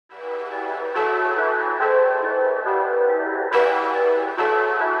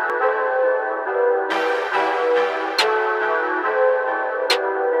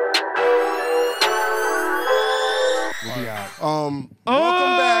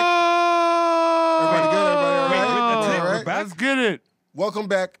get it. Welcome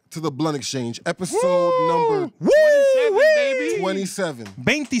back to the Blunt Exchange, episode number 27, baby. 27.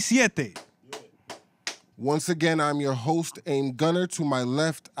 27. Once again, I'm your host, Aim Gunner. To my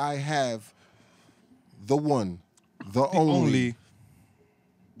left, I have the one, the only,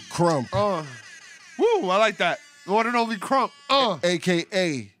 Crump. Woo, I like that. The one and only Crump.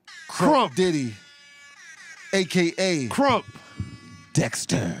 A.K.A. Crump Diddy. A.K.A. Crump.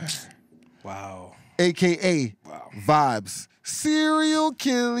 Dexter. Wow. A.K.A. Vibes. Serial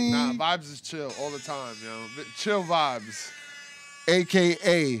killing. Nah, vibes is chill all the time, yo. Chill vibes.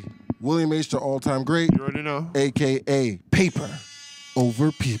 A.K.A. William H., the all-time great. You already know. A.K.A. Paper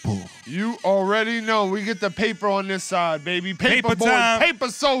over people. You already know. We get the paper on this side, baby. Paper boys, time. paper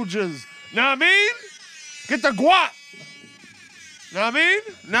soldiers. Know what I mean? Get the guap. Know what I mean?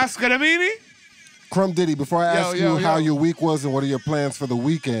 Nascaramini. Crump Diddy, before I ask you how your week was and what are your plans for the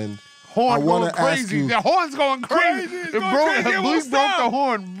weekend, Horn I want going to ask crazy. you. The horn's going crazy. It's It going broke, crazy. It Bleak won't broke the stop.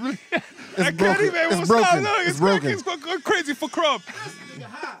 horn. I can't even. It's It's broken. Look, It's broken. It's going crazy for Crump.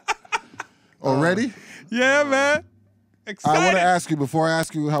 Already? Yeah, man. Excited. I want to ask you, before I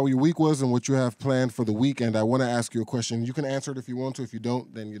ask you how your week was and what you have planned for the weekend, I want to ask you a question. You can answer it if you want to. If you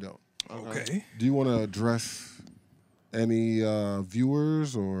don't, then you don't. Okay. Do you want to address any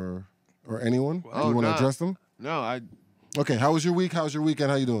viewers or anyone? Do you want to address them? No, Okay, how was your week? How's your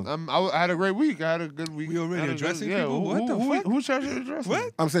weekend? How you doing? I had a great week. I had a good week. We already I had a addressing good, people? What the fuck? Who should I address?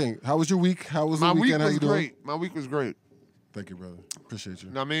 What? I'm saying, how was your week? How was the My week weekend? How was you doing? great. My week was great. Thank you, brother. Appreciate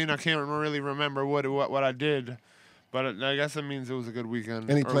you. I mean, I can't really remember what I did, but I guess it means it was a good weekend.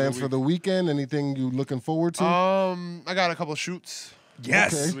 Any early plans for week. the weekend? Anything you looking forward to? I got a couple shoots.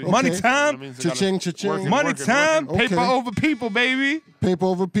 Yes. Okay. Money Okay. time. That means I gotta Cha-ching, cha-ching. work it, Money work it, time. work it. Paper Okay. over people, baby. Paper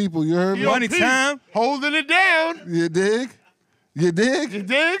over people. You heard me? Money Pete, time. Holding it down. You dig? You dig? You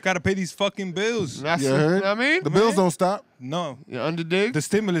dig? Gotta pay these fucking bills. That's You it. heard? You know what I mean? The bills don't stop. No. You under dig? The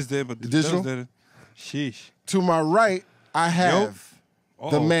stimulus did, but the Digital? bills didn't. Sheesh. To my right, I have the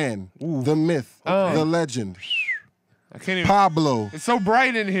Uh-oh. man, Ooh. the myth, the legend, I can't even. Pablo, It's so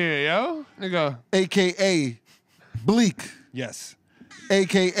bright in here, yo. Nigga. a.k.a. Bleak, Yes.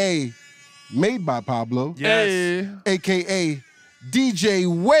 a.k.a. Made by Pablo, Yes. Hey. a.k.a. DJ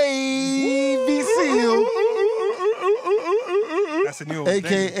Wavy Seal, That's a new thing.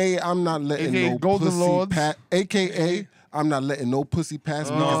 a.k.a. I'm not letting AKA no Golden pussy Lords. pass, a.k.a. I'm not letting no pussy pass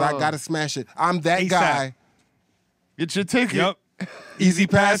me because I gotta smash it. I'm that ASAP. guy. Get your ticket. Yep. Easy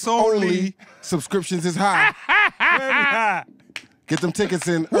pass only. Subscriptions is high. Very high. Get them tickets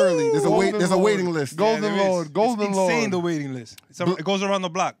in early. There's a waiting list. Golden there is. Lord. Golden it's Lord. insane, the waiting list. It goes around the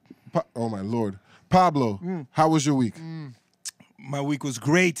block. Oh my Lord. Pablo, how was your week? My week was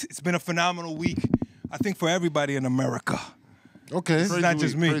great. It's been a phenomenal week. I think for everybody in America. Okay. It's not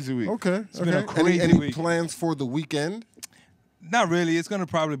just me. Crazy week. Okay. been a Okay. crazy Any week. plans for the weekend? Not really. It's gonna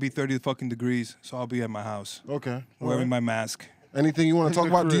probably be 30 fucking degrees, so I'll be at my house Okay. wearing my mask. Anything you want to In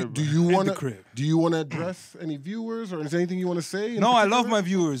talk the about? crib. Do you In want the to? crib. Do you want to address any viewers, or is there anything you want to say? in No, I particular? love my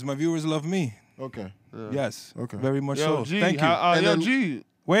viewers. My viewers love me. Okay. Yes. Okay. Very much Yo, so. G. Thank you. And Yo, then- G.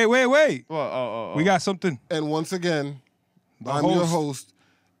 Wait. What? We got something. And once again, I'm host. your host,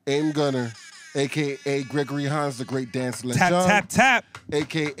 Aim Gunner, aka Gregory Hines, the great dance legend, Tap, tap, tap.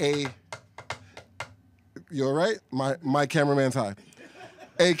 aka. You all right? My cameraman's high.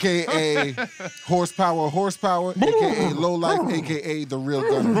 AKA horsepower, AKA low life, AKA the real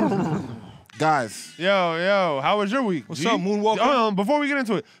gunner. Guys, Yo, how was your week? What's G? up, Moonwalker? Before we get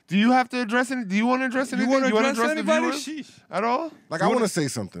into it, do you have to address any? Do you want to address anything? wanna Do you wanna address the anybody? viewers Sheesh. at all? like I want to say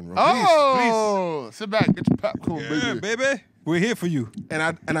something, bro. Oh, sit back, get your popcorn, Yeah, baby. baby. We're here for you. And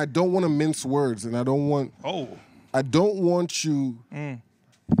I don't want to mince words, and I don't want you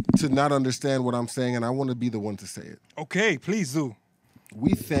to not understand what I'm saying, and I want to be the one to say it. Okay, please do.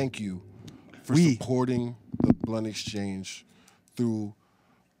 We thank you for supporting the Blunt Exchange through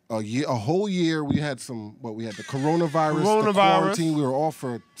a whole year. We had we had the coronavirus, the quarantine. We were off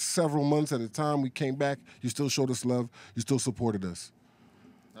for several months at a time. We came back. You still showed us love. You still supported us.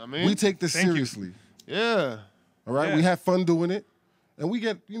 I mean, We take this Thank you. seriously. yeah. All right? Yeah. We have fun doing it. And we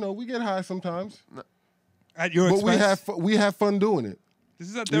get high sometimes. At your But expense. we have fun doing it. This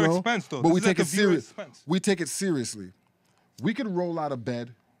is at you their know? expense, though. But This we is at take the it viewer's serious. expense. We take it seriously. We could roll out of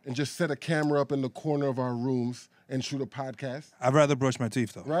bed and just set a camera up in the corner of our rooms and shoot a podcast, I'd rather brush my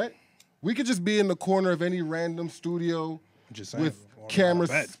teeth, though. right? We could just be in the corner of any random studio Just saying, with on cameras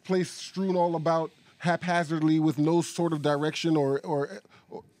our bed. placed strewn all about haphazardly with no sort of direction or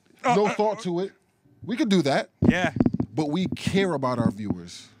no thought to it. We could do that, Yeah. but we care about our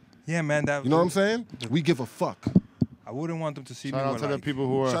viewers. Yeah, man. That, You know what I'm saying? We give a fuck. I wouldn't want them to see Shout me out with, to the like, people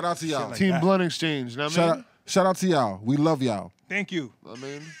who are Shout out to y'all. like Team that. BluntXchange. You know what I mean? Shout out to y'all. We love y'all. Thank you. I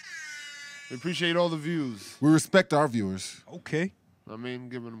mean, we appreciate all the views. We respect our viewers. Okay. I mean,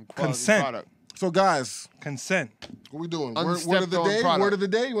 giving them quality Consent. product. So, guys, Consent. what we doing? Word Unstepped of the on day? product. Word of the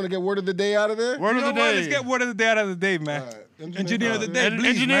day? You want to get word of the day out of there? Word of the You know what? day. Let's get word of the day out of the day, man. All right. Engineer of the day, please,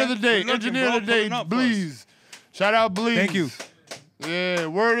 Engineer man. of the day. Good looking, Engineer bro. of the day. Pulling up for us. Bleeze. Shout out Bleeze. Thank you. Yeah,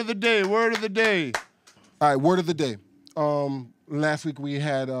 word of the day. Word of the day. All right, word of the day. Last week we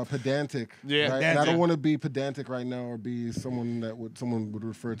had pedantic. Yeah, right? And I pedantic. don't want to be pedantic right now or be someone that someone would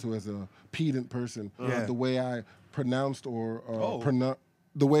refer to as a pedant person. Yeah. The way I pronounced or Oh.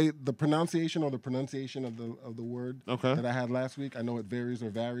 the pronunciation of the word Okay. that I had last week. I know it varies or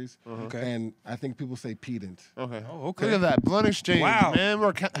varies. Okay. And I think people say pedant. Okay. Oh, okay. Look at that. BluntXchange, Wow. man. We're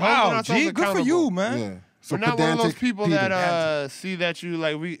holding Wow, ourselves G, good for accountable. you, man. Yeah. So We're not one of those pedantic, people pedant. that see that you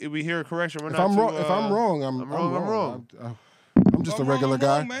like we hear a correction. We're If not I'm wrong, too, if I'm wrong, I'm wrong. I'm just I'm a regular wrong,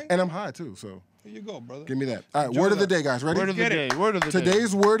 guy, I'm wrong, man. and I'm high too. So Here you go, brother. give me that. All right, Enjoy word of the that. day, guys. Ready? Word of the Get day. it. Word of the day.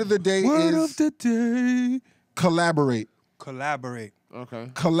 Today's word of the day Word is of the day. collaborate. Collaborate. Okay.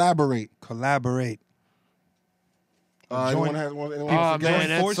 Collaborate. Collaborate. Anyone Join- has one? Anyone Oh has a man, guess?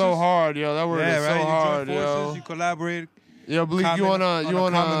 that's forces? so hard, yo. That word Yeah, is right. so hard, You join forces, yo. you collaborate. Yo, Bleak, you comment wanna on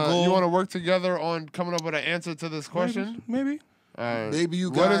a common goal. you wanna work together on coming up with an answer to this question? Maybe. Maybe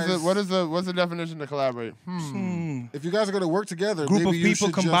you What's guys. what's the definition to collaborate? If you guys are gonna work together, Group maybe of you people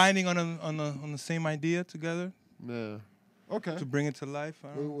should combining on the same idea together Yeah. Just, okay. to bring it to life.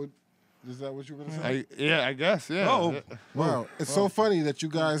 I don't know. Is that what you were gonna say? I guess, yeah. Oh. Yeah. Wow, it's so funny that you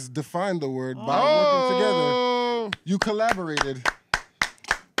guys defined the word by working together. Oh. You collaborated.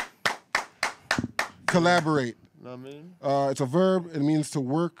 Collaborate. Know what I mean? It's a verb. It means to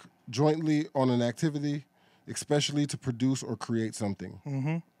work jointly on an activity, especially to produce or create something.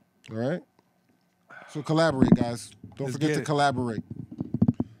 All right? So collaborate, guys. Don't Let's forget get to it. collaborate.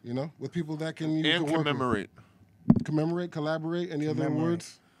 You know, with people that you And can work with. commemorate. Commemorate, collaborate. Any other Commemorate.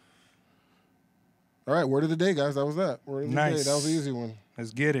 words? All right, word of the day, guys. That was that. Word of the day. Nice. That was the easy one.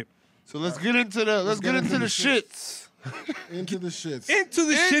 Let's get it. So let's get into the shits. Into the shits. Into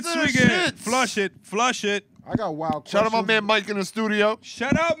the Into shit the swigger. shits. Flush it. Flush it. I got wild Shout out my questions. man Mike in the studio.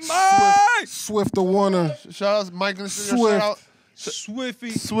 Shut up, Mike. Swift the Warner. Shout out Mike in the studio. Swift. Shout out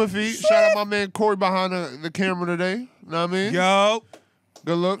Swiffy. Swiffy. Shout out my man Corey behind the camera today. Know what I mean? Yo.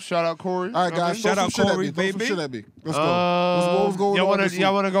 Good look. Shout out Corey. All right, guys. Shout throw out some shit at Corey, me. Throw some baby. shit at me. Let's go. Let's go.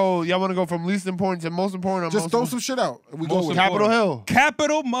 Y'all wanna go from least important to most important? Or Just most throw some shit out. We go Most with it. Capitol Hill.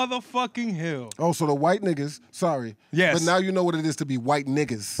 Capital motherfucking Hill. Oh, so the white niggas. Sorry. Yes. But now you know what it is to be white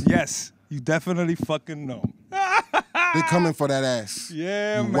niggas. Yes. You definitely fucking know. They coming for that ass.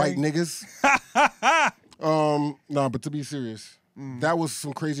 Yeah, You man. white niggas. No, but to be serious, that was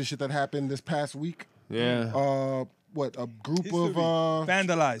some crazy shit that happened this past week. Yeah. What a group History. of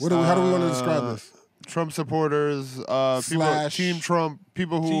Vandalized. how do we want to describe this? Trump supporters, people, Slash- Team Trump,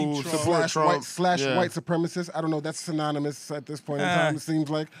 people who Team Trump. support Trump. White white supremacists. I don't know. That's synonymous at this point in time. It seems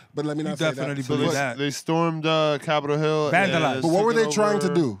like, but let me not say definitely that. So believe they, that. they stormed Capitol Hill. Vandalized. and But what were they took it trying to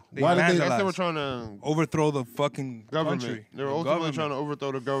over do? They Why did I they? guess they were vandalized. trying to Overthrow the fucking government. country. They were The ultimately government. trying to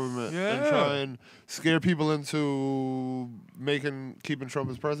overthrow the government and Yeah. try and scare people into keeping Trump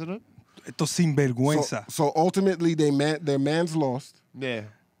as president. Esto sinvergüenza. So ultimately, their man's lost, Yeah.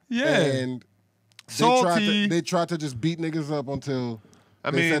 Yeah. and Salty. they tried to just beat niggas up until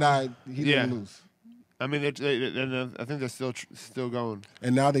I they mean, said he yeah. didn't lose, I mean, and I think they're still going.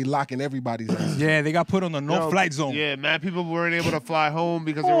 and now they locking everybody's ass. Yeah, they got put on the no-flight zone. Yeah, mad people weren't able to fly home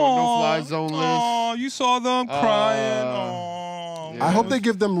because they were on no-fly zone list. Oh, you saw them crying. Oh, yeah. I hope they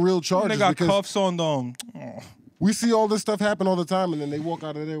give them real charges They got because cuffs on them. Oh. we see all this stuff happen all the time, and then they walk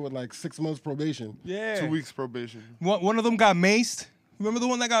out of there with like 6 months probation. Yeah. 2 weeks probation. One of them got maced. Remember the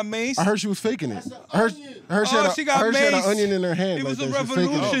one that got maced? I heard she was faking it. I heard she got she had an maced. onion in her hand. It was like a that. She was faking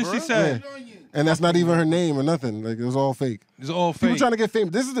it. revolution, Oh, she bro. said. And that's not even her name or nothing. Like it was all fake. It's all People fake. trying to get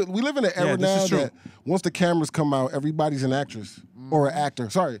famous. We live in an era this now is true. that once the cameras come out, everybody's an actress or an actor.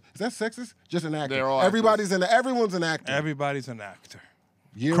 Sorry, is that sexist? Just an actor. They're all Everyone's an actor. Everybody's an actor.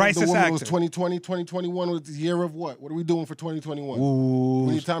 Year crisis of the woman was actor. 2020. 2021 was the year of what? What are we doing for 2021? Ooh.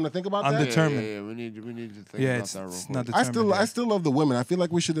 We need time to think about that. Determined. Yeah, we need to think Yeah, about it's, that real it's quick. not I determined. still love the women. I feel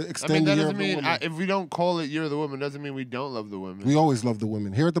like we should I mean, extend that the year doesn't of the mean woman. if we don't call it Year of the Woman, doesn't mean we don't love the women. We always love the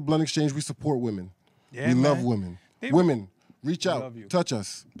women. Here at the Blunt Exchange, we support women. Yeah, we love man. women. They- Women, reach out, love you. touch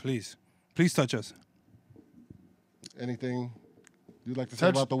us. Please touch us. Anything you'd like to say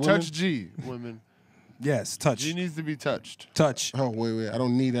about the women? touch G, women. Yes, touch. G needs to be touched. Touch. Oh, wait. I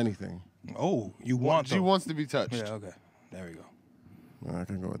don't need anything. Oh, you want G them. wants to be touched. Yeah, okay. There we go. I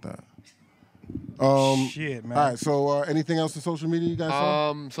can go with that. Shit, man. All right. So anything else in social media you guys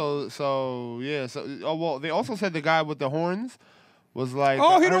saw? Oh well, they also said the guy with the horns was like,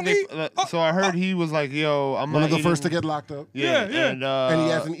 Oh, he don't eat. So I heard he was like, yo, I'm One not of the eating. first to get locked up. Yeah. And he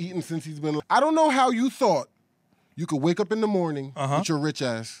hasn't eaten since he's been. I don't know how you thought you could wake up in the morning with your rich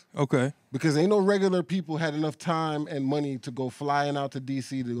ass. Okay. Because ain't no regular people had enough time and money to go flying out to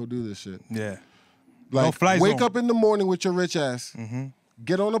D.C. to go do this shit. Yeah. Like, No fly wake zone. up in the morning with your rich ass,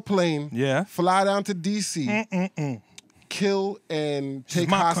 get on a plane, fly down to D.C., kill and take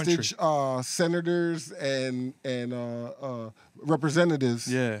my hostage senators and representatives.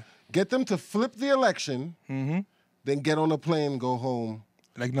 Yeah. Get them to flip the election, then get on a plane, go home,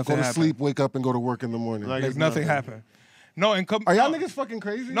 Like go nothing to happened. sleep, wake up, and go to work in the morning. Like nothing happened. No, and Are y'all niggas fucking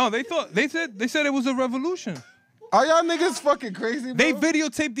crazy? No, they said it was a revolution. Are y'all niggas fucking crazy, bro? They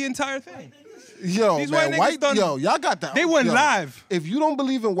videotaped the entire thing. Yo, These man, white niggas done- y'all got that. They went live. If you don't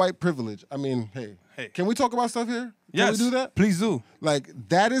believe in white privilege, I mean, hey, can we talk about stuff here? Yes. Can we do that? Please do. Like,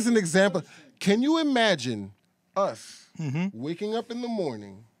 that is an example. Can you imagine us waking up in the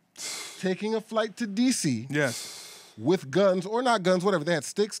morning, taking a flight to D.C. Yes. with guns or not guns, whatever. They had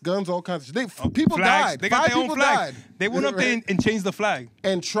sticks, guns, all kinds of shit. People Flags. died. They got 5 their own people flag. died. They went up there and changed the flag.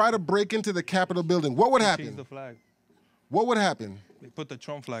 and try to break into the Capitol building. What would Changed happen? the flag. What would happen? They put the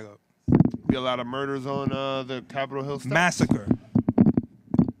Trump flag up. Be a lot of murders on the Capitol Hill steps. Massacre.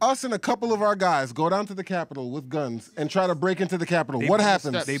 Us and a couple of our guys go down to the Capitol with guns and try to break into the Capitol. What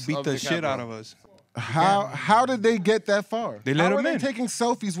happens? They beat Of the the shit out Capitol. of us. How did they get that far? They let How them are in. they taking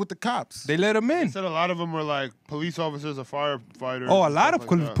selfies with the cops? They let them in. Said a lot of them were like police officers or firefighters. Oh, a and lot stuff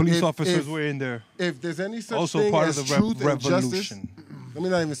of like that. police If- officers if- were in there. If there's any such Also thing part as of the truth and justice, revolution. let me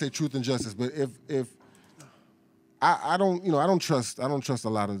not even say truth and justice, but if I don't trust a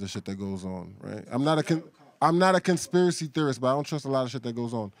lot of the shit that goes on, right? I'm not a conspiracy theorist, but I don't trust a lot of shit that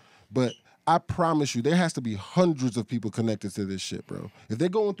goes on. But I promise you, there has to be hundreds of people connected to this shit, bro. If they're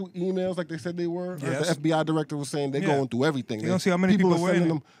going through emails like they said they were, Yes. the FBI director was saying they're Yeah. going through everything. You don't see how many people are were in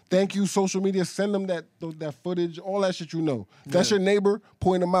sending it. them. Thank you, social media. Send them that footage, all that shit you know. If that's your neighbor,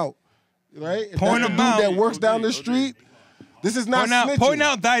 point them out, right? If Point that's them the dude out. that works down the street, this is not snitching. Point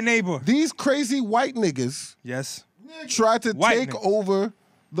out thy neighbor. These crazy white niggas Yes. tried to White take niggas. over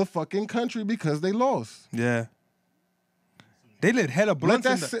the fucking country because they lost. Yeah. They lit hella blunts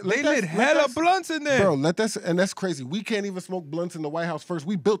in there. They lit hella blunts in there. Bro, and that's crazy. We can't even smoke blunts in the White House first.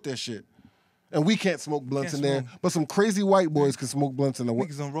 We built that shit. And we can't smoke blunts Can't in there. smoke. But some crazy white boys can smoke blunts in the White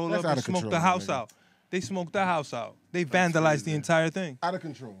Niggas done roll That's up out and of smoke control, the my house nigga. out. They smoked the house out. They vandalized the entire thing. Out of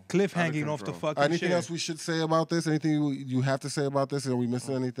control. Cliff hanging off the fucking Anything chair. else we should say about this? Anything you have to say about this? Are we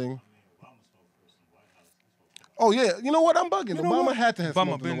missing anything? Oh, yeah. You know what? I'm bugging. You know Obama what? had to have Obama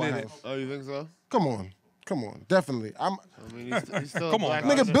smoked in the been White did it. House. Oh, you think so? Come on. Definitely. I mean, he's still Come a on, black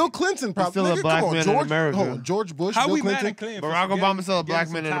guys. Nigga, Bill Clinton probably. still a Nigga, black come on, man in George, America. hold on, George Bush, How Bill we mad Clinton. at Clinton? Barack for Obama's still a black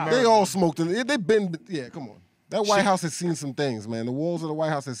getting man in some America. They all smoked in it. They've been, yeah, come on. That White House has seen some things, man. The walls of the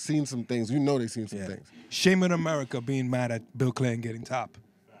White House has seen some things. You know they've seen some Yeah. things. Shame on America being mad at Bill Clinton getting top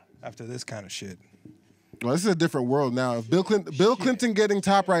after this kind of shit. Well, this is a different world now. If Bill Clinton getting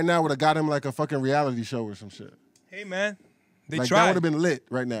top right now would have got him like a fucking reality show or some shit. Hey, man. They Like that tried. would have been lit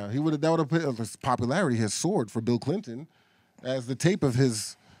right now. That would have put his popularity, his sword for Bill Clinton, as the tape of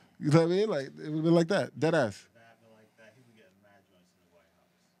his. You know what I mean? Like it would have been like that, dead ass.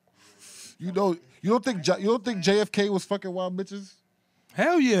 You don't think JFK was fucking wild bitches?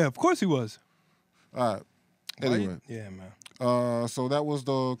 Hell yeah. Of course he was. All right. Anyway, Yeah, man. so that was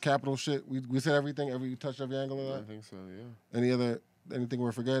the Capitol shit. We said everything. We touched every angle of I that. think so, yeah. Anything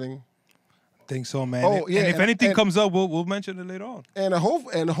we're forgetting? Think so, man. Oh, yeah, And if and- anything and- comes up, we'll mention it later on. And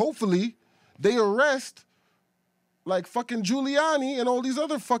hopefully they arrest like fucking Giuliani and all these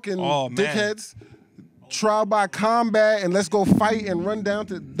other fucking Oh, man. dickheads. Trial by combat and let's go fight and run down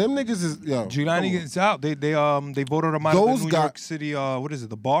to them niggas is yo. Giuliani gets out. They voted him out of Those the New guys- York City. What is it?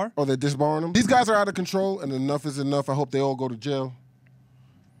 The bar? Oh, they're disbarring them. These guys are out of control and enough is enough. I hope they all go to jail.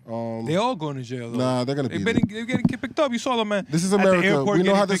 They all going to jail. Though. Nah, they're gonna be They're getting picked up. You saw them, man. This is at the America. airport We know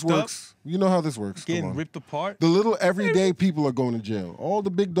getting how this picked up, works. You know how this works. Come Getting on. ripped apart. The little everyday people are going to jail. All the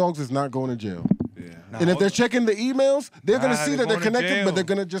big dogs is not going to jail. Nah, And if they're checking the emails, they're gonna Nah, see they're that they're going to connected, jail. but they're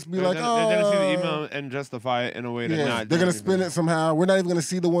gonna just be They're like, gonna, they're gonna see the "Oh." email and justify it in a way to Yeah, not. they're gonna do spin anything. it somehow. We're not even gonna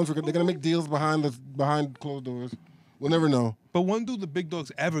see the ones. They're gonna make deals behind closed doors. We'll never know. But when do the big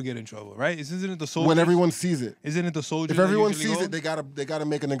dogs ever get in trouble, right? Isn't it the soldiers? When everyone sees it. Isn't it the soldiers? If that everyone usually sees go? it, they gotta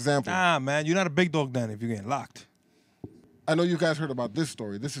make an example. Nah, man, you're not a big dog then if you're getting locked. I know you guys heard about this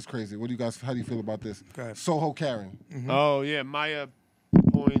story. This is crazy. How do you feel about this? Go ahead. Soho Karen. Oh yeah, Maya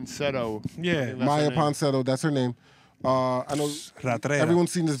Poinsetto. Yeah. I think that's Maya her name. Ponsetto, that's her name. I know Ratrera.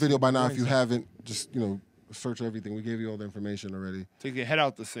 everyone's seen this video by now. If you haven't, just search everything. We gave you all the information already. Take your head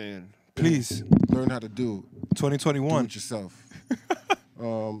out the sand. Please. Learn how to do it. 2021. Do it yourself.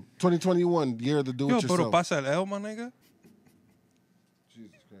 2021, year of the do it yourself. Pero pasa el L, my nigga.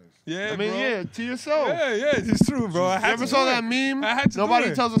 Jesus Christ. Yeah, I mean, bro. yeah, to yourself. Yeah, it's true, bro. I You had ever to saw do that it. meme? I had to Nobody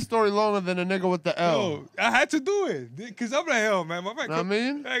do it. tells a story longer than a nigga with the L. Yo, I had to do it. Because I'm like, yo, man. My man Know what I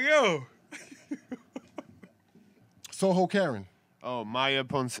mean? Like, yo. Soho Karen. Oh, Maya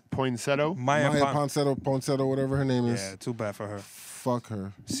Poinsetto. Maya Ponsetto, whatever her name is. Yeah, too bad for her. Fuck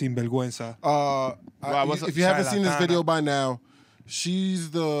her. Sin vergüenza. If you haven't seen this Charlatana. video by now,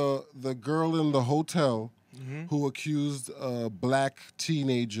 she's the girl in the hotel Mm-hmm. who accused a black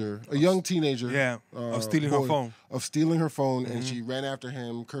teenager, a young teenager, of stealing her phone. Of stealing her phone, and she ran after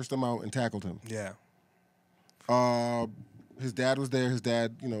him, cursed him out, and tackled him. Yeah. His dad was there. His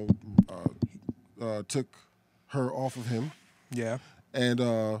dad, took her off of him. Yeah.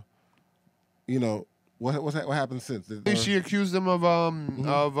 And what happened since? She accused him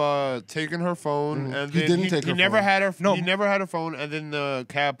of taking her phone, and He then didn't take her he never phone. had her. No. He never had her phone, and then the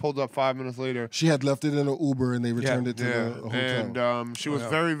cab pulled up 5 minutes later. She had left it in an Uber, and they returned it to the hotel. And she was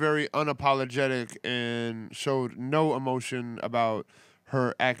very, very unapologetic and showed no emotion about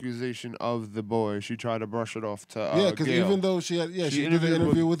her accusation of the boy. She tried to brush it off to because Gail. even though she did an interviewed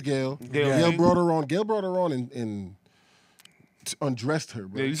interview with Gail. Gail Gail King. brought her on. Gail brought her on and undressed her,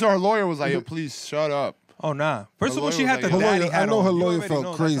 bro. Yeah, you saw her lawyer was like, "Yo, please shut up." Oh, nah. First of all, lawyer she was had the like- Her daddy lawyer- hat I know on. her You lawyer already felt know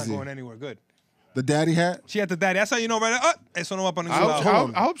That's crazy. not going anywhere good. The daddy hat. She had the daddy. That's how you know right there. Eso no va para I ningún hope,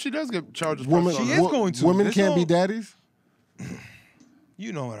 lado. I hope she does get charged. Women, She is going to. Women There's can't be no- daddies.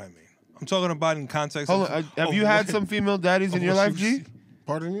 You know what I mean. I'm talking about in context. Hold on, have you had some female daddies in your life, G?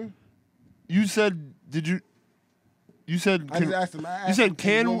 Pardon you? You said, did you? You said, I just asked him. I you asked said him,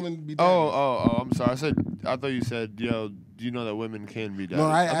 can? women be daddies? Oh, I'm sorry. I thought you said, yo, do you know that women can be daddies? No,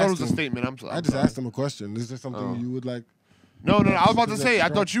 I thought it was asked a him. statement. I'm sorry. I just asked him a question. Is there something you would like? No, I was about to Is that say, I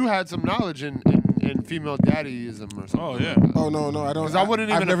strong? thought you had some knowledge in female daddyism or something. Oh, yeah. like that. Oh no, I don't. Because I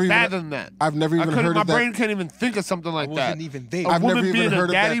wouldn't I've even never have fathomed that. I've never even heard My of that. brain can't even think of something like I that. wasn't even there. A I've woman never even being heard a of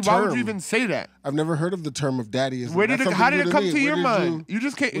that daddy, why would term. you even say that? I've never heard of the term of daddyism. Where did That's it? How something did it new come me. to your Where did mind? You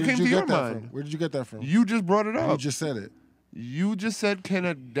just came. Where It did came you to your get that mind. from? Where did you get that from? You just brought it You up. just said it. You just said, can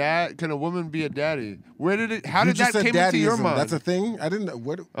a woman be a daddy? Where did it? How You did just that said came into your daddyism. mind? That's a thing. I didn't know.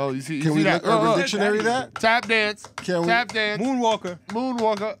 What? Oh, you see? You Can see we that? look Urban Dictionary that? Tap dance. Can we- Tap dance. Moonwalker.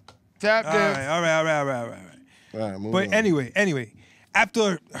 Moonwalker. Tap All dance. right, all right. All right, move But on. anyway,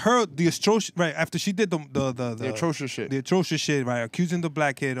 after her, the atrocious, right, after she did the atrocious shit. the atrocious shit, right, accusing the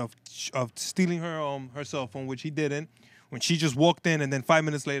black kid of stealing her cell phone, which he didn't. When she just walked in, and then 5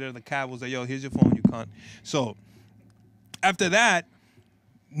 minutes later, the cab was like, "Yo, here's your phone, you can't." So after that,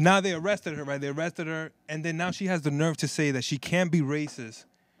 now they arrested her, right? They arrested her, and then now she has the nerve to say that she can't be racist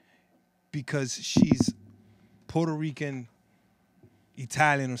because she's Puerto Rican,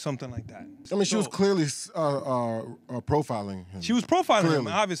 Italian, or something like that. I mean, she was So- clearly profiling him. She was profiling him,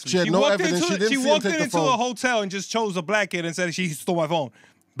 Clearly. obviously. She had no walked evidence. She into, didn't she see him walked take the into phone. a hotel and just chose a black kid and said she stole my phone.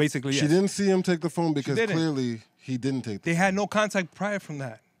 Basically, yes. She didn't see him take the phone because didn't. clearly he didn't take the They had no contact prior from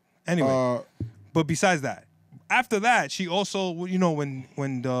that. Anyway, phone. but besides that, after that, she also,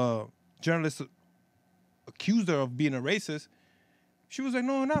 when the journalist accused her of being a racist, she was like,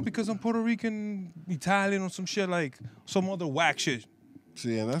 "No, not because I'm Puerto Rican, Italian, or some shit like some other whack shit."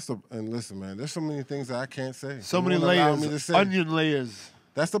 See, and listen, man. There's so many things that I can't say. So You many won't allow me to layers. say. Onion layers.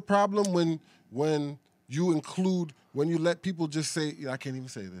 That's the problem when you let people just say, I can't even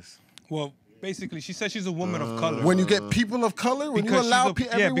say this. Well, basically, she said she's a woman of color. When you get people of color, when you Because allow she's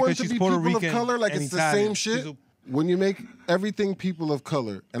everyone because to she's be Puerto people Rican of color, like and it's Italian. the same She's shit. When you make everything people of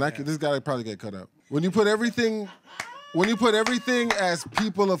color, and this guy probably get cut out. When you put everything as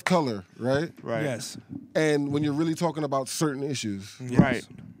people of color, right? Right. Yes. And when you're really talking about certain issues, Right.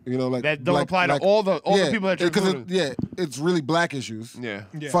 like That don't apply to all the people that you're including. it's really black issues. Yeah.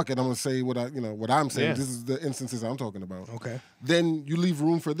 Fuck it, I'm gonna say what I'm saying. Yeah. This is the instances I'm talking about. Okay. Then you leave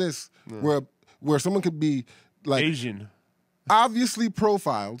room for this, where someone could be like Asian. obviously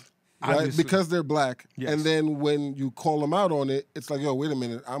profiled, right? Obviously. Because they're black. Yes. And then when you call them out on it, it's like, yo, wait a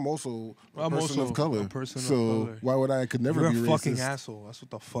minute, I'm also a person also of color. a person of so color. why would I could never You're be a racist? fucking asshole. That's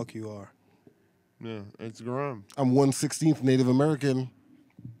what the fuck you are. Yeah, it's grim. I'm 1/16th Native American,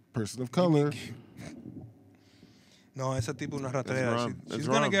 person of color. No, esa tipo una ratera. wrong. She's It's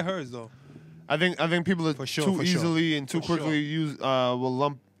gonna wrong. get hers though. I think people are For sure, too for sure. easily and too For quickly sure. will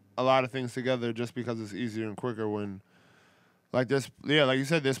lump a lot of things together just because it's easier and quicker. When like you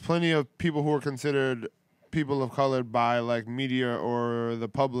said, there's plenty of people who are considered people of color by like media or the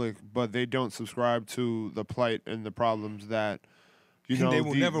public, but they don't subscribe to the plight and the problems that they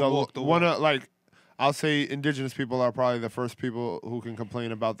will never walk the walk. Like, I'll say indigenous people are probably the first people who can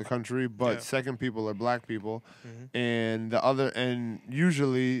complain about the country, but second people are black people. And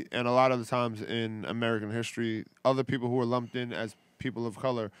usually, and a lot of the times in American history, other people who are lumped in as people of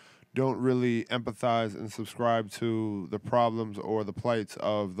color don't really empathize and subscribe to the problems or the plights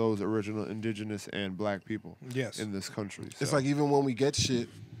of those original indigenous and black people in this country. So. It's like even when we get shit,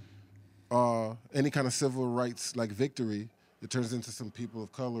 any kind of civil rights like victory, it turns into some people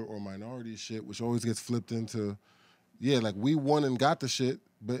of color or minority shit, which always gets flipped into, like we won and got the shit,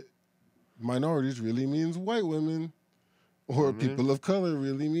 but minorities really means white women, or people of color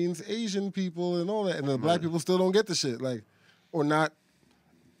really means Asian people and all that, and the black people still don't get the shit, like, or not.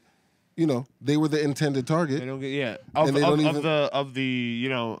 They were the intended target. They don't get of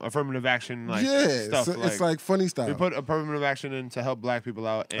the affirmative action stuff. So it's like funny style. We put affirmative action in to help black people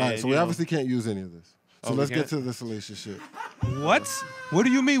out. And, all right, so we obviously can't use any of this. So let's get to the salacious shit. What? What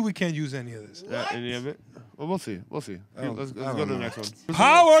do you mean we can't use any of this? Any of it? Well, we'll see. Let's go to the next one.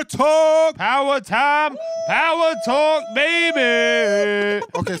 Power talk. Power time. Power talk, baby.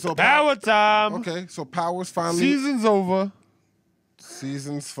 Okay, so power time. Okay, so power's finally. Season's over.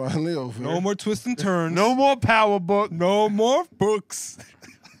 Season's finally over. No more twists and turns. No more power book. No more books.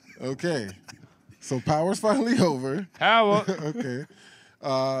 Okay. So power's finally over. Power. Okay.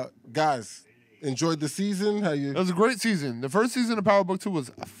 Guys, enjoyed the season? It was a great season. The first season of Power Book 2 was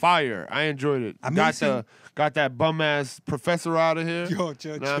fire. I enjoyed it. Got that bum ass professor out of here. Got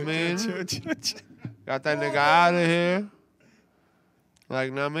that nigga out of here.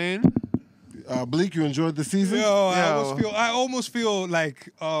 Like, know what I mean? Bleak, you enjoyed the season? I almost feel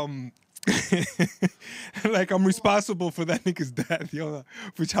like like I'm responsible for that nigga's death,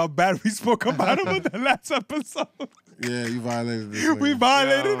 which how bad we spoke about him in the last episode. Yeah, you violated this. We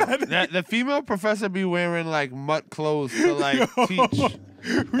violated that. The female professor be wearing like mutt clothes to like teach.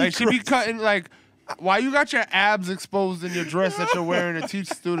 Like she be cutting like, why you got your abs exposed in your dress that you're wearing to teach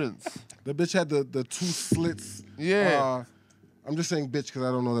students? The bitch had the two slits. Yeah. I'm just saying bitch because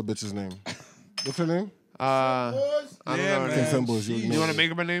I don't know that bitch's name. What's her name? I don't know her name. You want to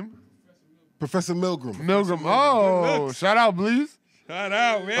make up a name? Professor Milgram. Milgram. Oh, shout out, please. Shout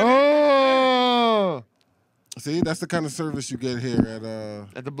out, man. Oh. See, that's the kind of service you get here at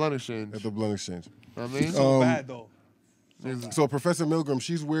the BluntXchange. At the BluntXchange. I mean, so bad though. So Professor Milgram,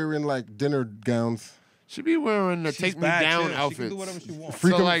 she's wearing like dinner gowns. She be wearing the Take Me Down outfits. She can do whatever she wants.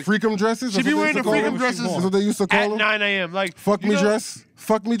 Freakum dresses? She be wearing the freakum dresses. That's what they used to call them? At 9 a.m. Like, fuck me dress?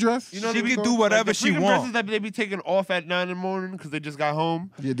 Fuck me dress? She can do whatever she wants. Dresses that they be taking off at 9 in the morning because they just got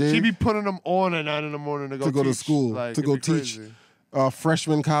home. You did? She be putting them on at 9 in the morning to go to school, like, to go teach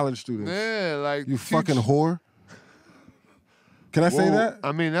freshman college students. Yeah, like you fucking whore. Can I say that?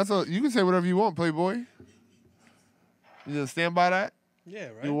 I mean, you can say whatever you want, Playboy. You gonna stand by that? Yeah,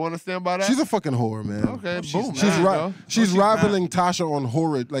 right. You want to stand by that? She's a fucking whore, man. Okay, boom. She's rivaling Tasha on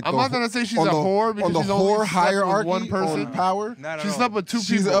horrid. Like I'm not gonna say she's a whore because on the she's whore only hierarchy one person. On power. She slept with two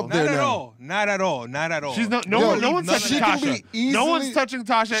people. She's up there now. Not at all. She's no one's touching Tasha. No one's touching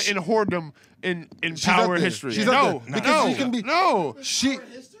Tasha in whoredom in power history. She's up there. Because she can be. No. She's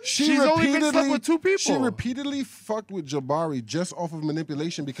only been slept with two people. She repeatedly fucked with Jabari just off of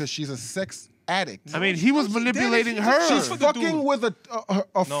manipulation because she's a sex addict. I mean, he was manipulating her. She's fucking with a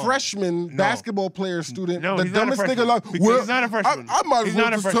freshman basketball player student. No, the dumbest nigga like, he's not a freshman. I might as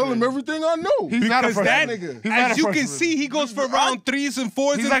well just tell him everything I know. He's not a freshman. Nigga. As you can see, he goes for round 3s and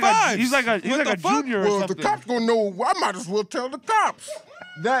 4s and 5s. He's like a junior or something. Well, if the cops gonna know, I might as well tell the cops.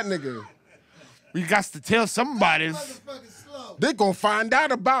 That nigga. We got to tell somebody. They gonna find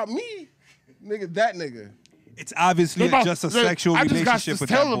out about me. Nigga, that nigga. It's obviously just a sexual relationship with that boy. I just got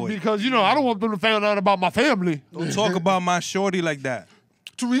to tell them because, I don't want them to find out about my family. Don't talk about my shorty like that.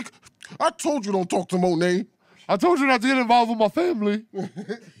 Tariq, I told you don't talk to Monet. I told you not to get involved with my family.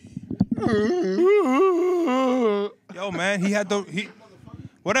 Yo, man, he had the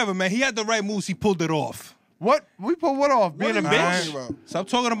right moves. He pulled it off. What? We pulled what off? Being a bitch? Stop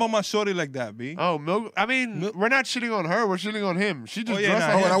talking about my shorty like that, B. Oh, we're not shitting on her. We're shitting on him. She just dressed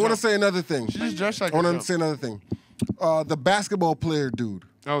like him. I want to say another thing. She just dressed like I want to say another thing. The basketball player dude.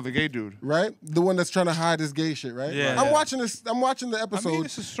 Oh, the gay dude. Right? The one that's trying to hide his gay shit, right? Yeah. I'm watching the episode,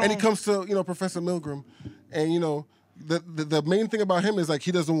 and he comes to, Professor Milgram, and, the main thing about him is like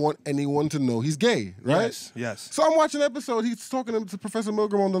he doesn't want anyone to know he's gay, right? Yes. So I'm watching the episode. He's talking to Professor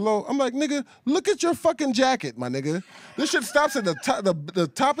Milgram on the low. I'm like, nigga, look at your fucking jacket, my nigga. This shit stops at the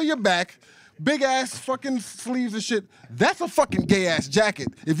top of your back, big ass fucking sleeves and shit. That's a fucking gay ass jacket.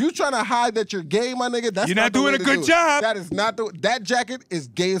 If you trying to hide that you're gay, my nigga, that's you're not not doing the way a to good do it. job. That is not that jacket is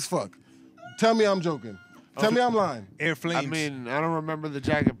gay as fuck. Tell me I'm joking. Tell me I'm lying. Air flames. I mean, I don't remember the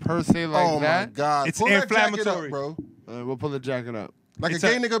jacket per se like that. Oh my god, It's pull that jacket inflammatory. up, bro. We'll pull the jacket up. Like It's a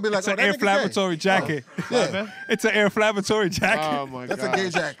gay nigga be like, it's oh, an that air nigga gay. inflammatory jacket. Yeah, It's an air inflammatory jacket. Oh my that's god. a gay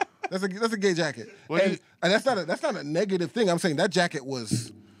jacket. That's a gay jacket. What And, you- and that's not a negative thing. I'm saying that jacket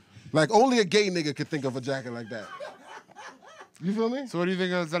was like only a gay nigga could think of a jacket like that. You feel me? So what do you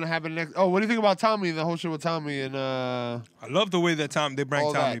think is gonna happen next? Oh, what do you think about Tommy? The whole shit with Tommy and I love the way that they bring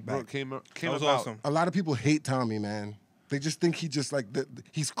all Tommy that back. came That was about. awesome. A lot of people hate Tommy, man. They just think he just like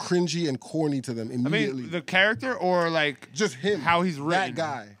he's cringy and corny to them I immediately. mean, the character or like just him, how he's written. that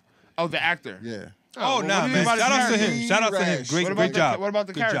guy. Oh, the actor. Yeah. Oh, well, nah, what do you man. think about Shout his out to character? him. Shout out to him. Rash. Great, What about great the- job. what about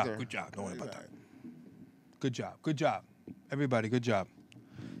the good character? Job. Good job. Don't worry about that. Good job. Good job. Everybody, good job.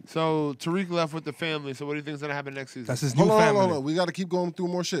 So Tariq left with the family. So what do you think is gonna happen next season? That's his new Hold on, family. hold on. We got to keep going through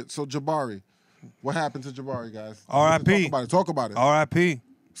more shit. So Jabari, what happened to Jabari, guys? R.I.P. Talk about it. Talk about it. R.I.P.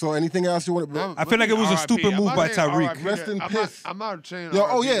 So anything else you want? I'm- I feel like it was a RIP. stupid I'm move not by saying Tyreek. RIP. Rest in piss. I'm not saying. Yo,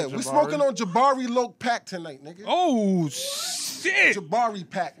 oh RIP yeah, to we Jabari. smoking on Jabari Loke Pack tonight, nigga. Oh, shit. Jabari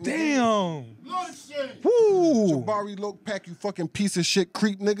Pack, nigga. Damn. BluntXchange. Woo. Jabari Loke Pack, you fucking piece of shit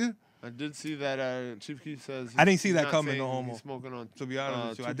creep, nigga. I did see that Chief Keef says. I didn't see he's that not coming, saying no homo. He's smoking on. To be honest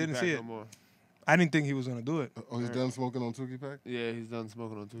with you, I Tukey didn't Pack see no it. more. I didn't think he was going to do it. Oh, he's done smoking on Tukey Pack? Yeah, he's done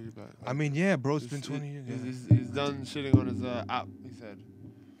smoking on Tukey Pack. I mean, yeah, bro, it's been 20 years. Yeah. He's done shitting on his app. He said.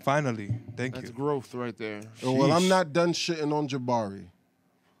 Finally. Thank That's you. growth right there. Oh, well, I'm Sheesh. not done shitting on Jabari.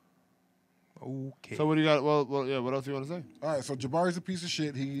 Okay. So what do you got? Well, yeah. What else do you want to say? All right, so Jabari's a piece of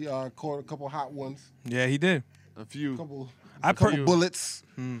shit. He caught a couple hot ones, Yeah, he did. A few. couple I couple bullets,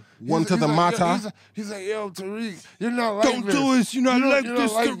 one to the Yo, mata. he's like, yo, Tariq, you're not like Don't this. do this. You're not like you're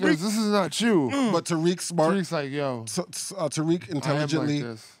this, not like Tariq. this. This is not you. But Tariq smart. Tariq's like, yo, Tariq I am intelligently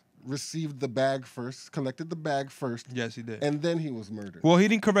like this. received the bag first, collected the bag first, Yes, he did. and then he was murdered. Well, he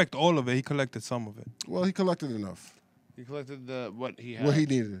didn't correct all of it. He collected some of it. Well, he collected enough. He collected what he had. What he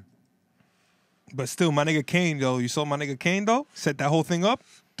needed. But still, my nigga Kane, though. You saw my nigga Kane, though? Set that whole thing up?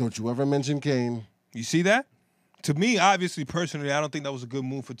 Don't you ever mention Kane. You see that? To me, obviously, personally, I don't think that was a good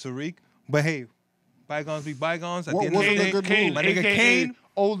move for Tariq. But hey, bygones be bygones. At What the end of the wasn't a day, good Kane, move? my nigga AKA Kane.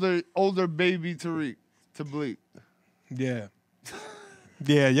 older baby Tariq to Bleak. Yeah.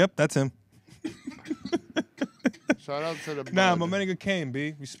 Yeah, yep, that's him. Shout out to the Nah, blood. my nigga Kane,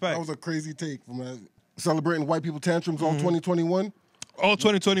 B. Respect. That was a crazy take from celebrating white people tantrums all 2021. All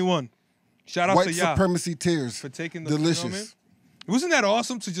 2021. Shout out White to y'all supremacy tears. for taking the delicious. You know what I mean? Wasn't that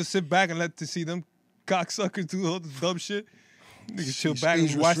awesome to just sit back and see them cocksuckers do all this dumb shit? Niggas chill back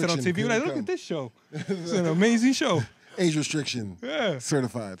Age and watch that on restriction, TV. here Like, we look come. at this show. It's an amazing show. Age restriction. Yeah.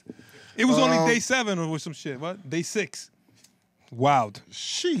 Certified. It was only day 7 or some shit. What? Day 6. Wild.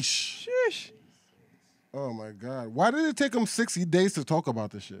 Sheesh. Sheesh. Oh my God. Why did it take them 60 days to talk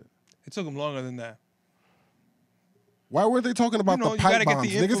about this shit? It took them longer than that. Why weren't they talking about You know, the you gotta pipe get bombs?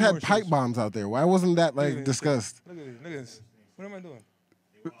 the Niggas had infomercials. pipe bombs out there. Why wasn't that Look at like this. discussed? Look at this. Look at this. What am I doing?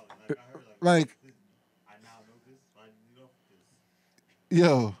 Like,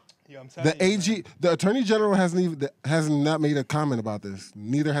 yo, Yeah, I'm telling the you, AG, the Attorney General has not made a comment about this.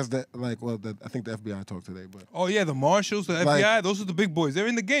 Neither has I think the FBI talked today, but Oh, yeah, the marshals, the Like- FBI, those are the big boys. They're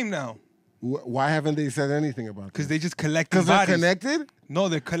in the game now. why haven't they said anything about Because this? they just collecting Because they're bodies. connected? No,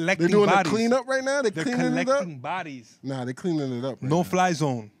 they're collecting They're doing bodies. a cleanup right now? They're cleaning it up? collecting bodies. Nah, they're cleaning it up. Right No now. fly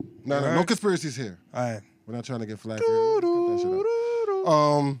zone. No, no Alright? conspiracies here. All right. We're not trying to get flagged. Cut that shit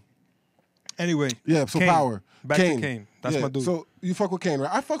out. Anyway. Yeah, so Kane. Power. Back Kane. to Kane. That's Yeah, my dude. So you fuck with Kane, right?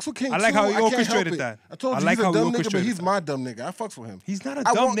 I fucks with Kane I like too. how he can't help orchestrated it. that. I told I you like he's how a he dumb nigga, but orchestrated he's that. my dumb nigga. I fucks with him. He's not a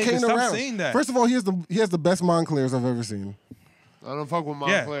I dumb want nigga. Kane Stop around. saying that. First of all, he has the best Montclairs I've ever seen I don't fuck with my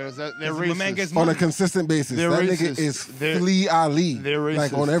Yeah. players. They're 'Cause my man racist. gets on a money. consistent basis. They're that racist. nigga is They're- Flea Ali. They're racist.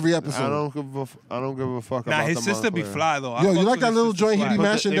 Like on every episode. I don't give a fuck Nah, about his the sister be Montclair. fly, though. I Yo, you fucks like with that his little sister joint he fly. be Put the-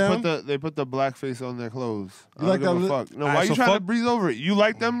 mashing they down? They put the blackface on their clothes. You I like don't give that a li- fuck. No, Alright, why you so trying to fuck- breeze over it? You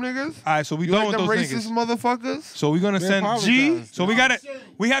like them niggas? All right, so we You done like with them those racist niggas. motherfuckers? So we're going to They send G. apologize. So we have to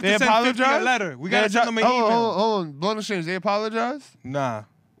They send 50 a apologize? letter. We got to They send them an email. Hold on. BluntXchange, they apologize? Nah.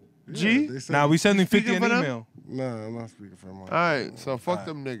 G? They said- Nah, we sending 50 speaking an for them? email. Nah, I'm not speaking for him. All right, so fuck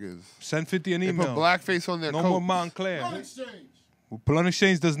them niggas. Send 50 an They put email. blackface on their No coat. more Montclair.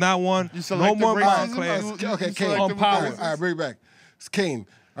 BluntXchange does not want You no selective more racism? Montclair. You- Okay, you Kane. selective On power. racism? All right, bring it back. It's Kane.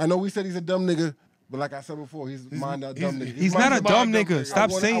 I know we said he's a dumb nigga, but like I said before, he's mind a dumb nigga. He's mind not a a dumb dumb nigga. nigga.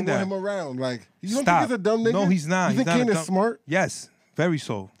 Stop saying I want that. him around. Like, you don't Stop. think he's a dumb nigga? No, he's not. You think He's not Kane a is dumb- smart? Yes, very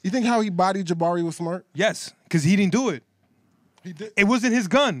so. You think how he bodied Jabari was smart? Yes, because he didn't do it. He did. It wasn't his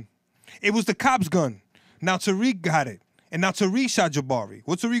gun. It was the cop's gun. Now Tariq got it. And now Tariq shot Jabari.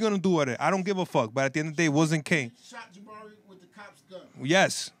 What's Tariq gonna do with it? I don't give a fuck. But at the end of the day, it wasn't Kane. He shot Jabari with the cop's gun.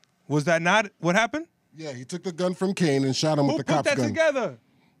 Yes. Was that not what happened? Yeah, he took the gun from Kane and shot him with the cop's gun. Who put that together?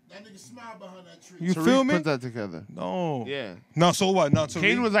 That nigga smiled behind that tree. You Tariq feel me? put that together. No. Yeah. No, so what? No, Tariq.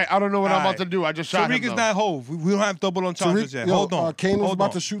 Kane was like, I don't know what I'm about to do. I just shot him. Tariq is not Hove. We don't have double on charges yet. Hold on. Kane was Hold about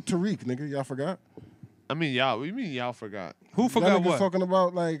on. to shoot Tariq, nigga. Y'all forgot? I mean, y'all. What do you mean y'all forgot? Who forgot That nigga's what? talking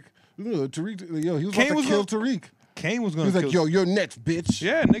about, like, Tariq, yo, he was Kane about was to kill gonna- Tariq. Kane was He gonna was like, kill. yo, you're next, bitch.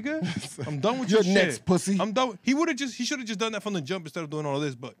 Yeah, nigga. I'm done with You're your next, shit. pussy. I'm done. He should have just done that from the jump instead of doing all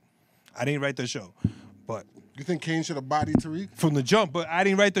this, but I didn't write the show. But You think Kane should have bodied Tariq? from the jump, but I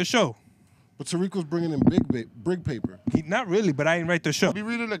didn't write the show. But Tariq was bringing in big paper. Not really, but I didn't write the show. Be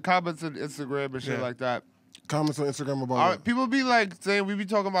reading the comments on Instagram and shit Yeah. like that. Comments on Instagram about what? People be like saying we be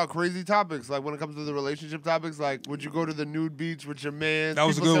talking about crazy topics, like when it comes to the relationship topics, like would you go to the nude beach with your man? That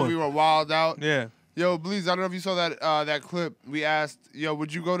was a People good said one. we were wild out. Yeah. Yo, please, I don't know if you saw that that clip. We asked, yo,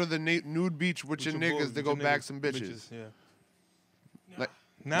 would you go to the nude beach with your niggas to go bag some bitches? Yeah. Like,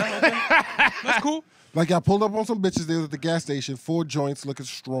 Nah, okay. That's cool. Like, y'all pulled up on some bitches there at the gas station, 4 joints looking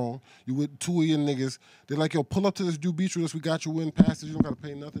strong. You with 2 of your niggas. They're like, yo, pull up to this dude beach with us. We got you in passes. You don't got to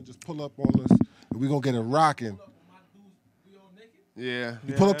pay nothing. Just pull up on us, and we going to get it rocking. yeah.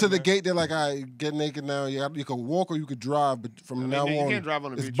 You pull up to the gate. They're like, all right, get naked now. You can walk or you could drive, but from now you on, can't drive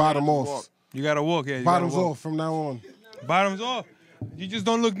on the it's beach. You bottom gotta just off. walk. You gotta walk, yeah. You Bottoms gotta walk. off from now on. Bottoms off. You just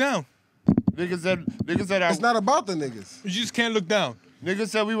don't look down. Niggas said It's not about the niggas. You just can't look down. Niggas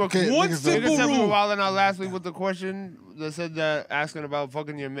said we were Okay, What niggas simple Niggas said we were rule? wilding out last week with the question that said that asking about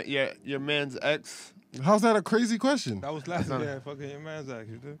fucking your man's ex. How's that a crazy question? That was last week. Yeah, fucking your man's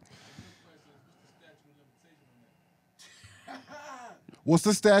actually. Dude. What's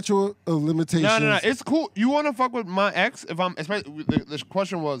the statute of limitations? No. It's cool. You want to fuck with my ex? If I'm, especially the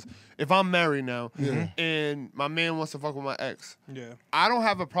question was, if I'm married now and my man wants to fuck with my ex, Yeah. I don't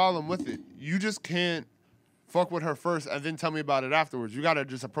have a problem with it. You just can't fuck with her first and then tell me about it afterwards. You gotta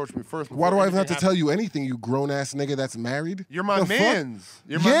just approach me first. Why do I even have to anything tell you anything, you grown ass nigga that's married? You're my The fuck? man's.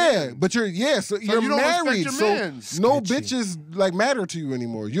 You're my Yeah, man. but you're so you're you don't respect married. your So mans. no Sketchy. bitches like matter to you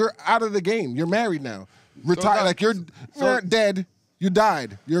anymore. You're out of the game. You're married now. Retired. that- Like you're so- dead. You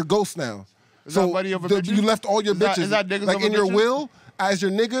died. You're a ghost now. Is so that buddy over bitches? you left all your Is bitches. that- is that niggas like over in your bitches? will, as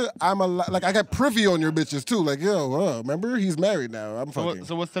your nigga, like I got privy on your bitches too. Like yo, remember he's married now. I'm fucking.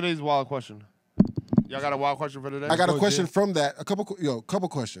 So what's today's wild question? Y'all got a wild question for today? I got a Go, question Jay. from that. A couple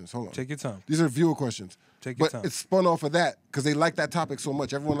questions. Hold on. Take your time. These are viewer questions. Take your but time. it's spun off of that because they like that topic so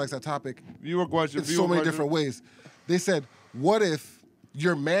much. Everyone likes that topic. Viewer question. In so many different ways. They said, what if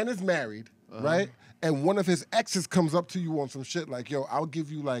your man is married, right? And one of his exes comes up to you on some shit like, yo, I'll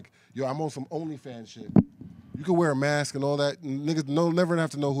give you like, yo, I'm on some OnlyFans shit. You can wear a mask and all that. Niggas never have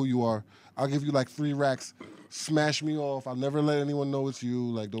to know who you are. I'll give you like 3 racks. Smash me off. I'll never let anyone know it's you.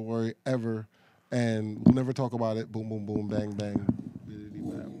 Like, don't worry, ever. And we'll never talk about it. Boom, boom, boom, bang, bang.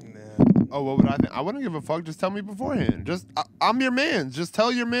 Oh, what would I think? I wouldn't give a fuck. Just tell me beforehand. I'm your man. Just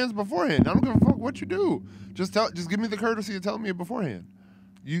tell your mans beforehand. I don't give a fuck what you do. Just give me the courtesy of telling me beforehand.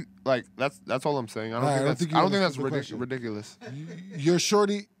 You like that's all I'm saying. I don't think that's ridiculous. Your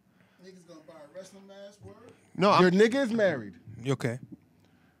shorty, Niggas gonna buy a wrestling mask, word? No, your nigga is married. You okay?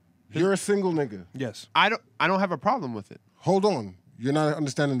 You're a single nigga. Yes. I don't have a problem with it. Hold on. You're not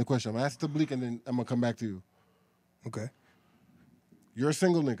understanding the question. I'm asking the bleak and then I'm gonna come back to you. Okay. You're a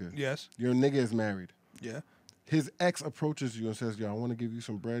single nigga. Yes. Your nigga is married. Yeah. His ex approaches you and says, yo, I want to give you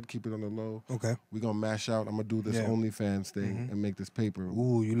some bread, keep it on the low. Okay. We're going to mash out. I'm going to do this Yeah. OnlyFans thing and make this paper.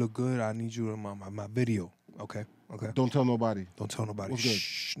 Ooh, you look good. I need you in my video. Okay. Okay. Don't tell nobody. Don't tell nobody. What's good?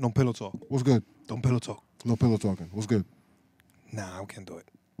 Shh. No pillow talk. What's good? Don't pillow talk. No pillow talking. What's good? Nah, I can't do it.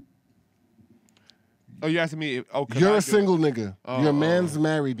 Oh, you asking me? You're a single nigga. Your man's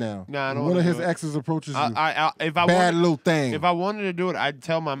married now. Nah, I don't One of wanna his do it. exes approaches you. If I Bad wanted, little thing. if I wanted to do it, I'd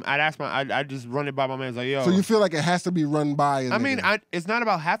just run it by my man. Like, yo. So you feel like it has to be run by a I mean, nigga. it's not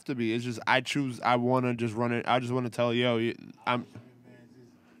about have to be. It's just I want to just run it. I just want to tell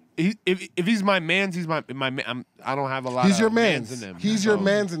if he's my man's, he's my man. I don't have a lot. He's of your mans man's. in him. He's your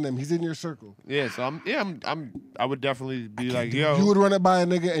man's in them. He's in your circle. Yeah, so I would definitely be like, yo. You would run it by a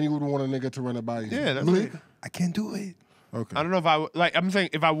nigga and you would want a nigga to run it by you. Yeah, that's Bleak? it. I can't do it. Okay. I don't know if I would, like. I'm saying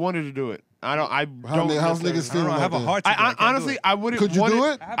if I wanted to do it, I don't. I don't. How's necessarily- niggas feel I don't about have a that? heart. To do it. I can't do honestly, it. I wouldn't. Could you want do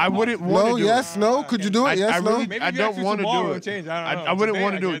it. it? I wouldn't want No, to do yes, it. no. Could you do it? Yes, no. Maybe I if you don't ask me want to tomorrow, do it'll it. change. I don't know. I wouldn't Today,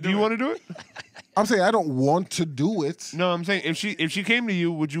 want to I do it. can't Do you want to do it? I'm saying I don't want to do it. No, I'm saying if she came to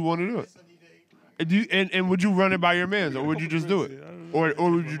you, would you want to do it? And would you run it by your mans, or would you just do it, or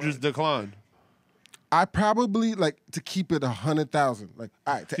would you just decline? I probably like to keep it 100,000. Like,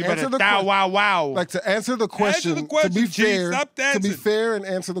 all right, to answer the question. Wow. Like to answer the question. To be fair and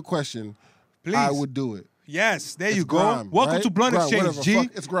answer the question. Please. I would do it. Yes, there you grime, go. Welcome right? to BluntXchange, G.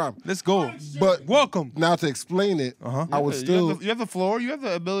 Fuck, it's grime. Let's go. But welcome. Now to explain it, I would still. You have the floor. You have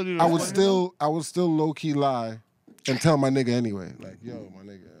the ability to. I would still low key lie, and tell my nigga anyway. Like, yo, my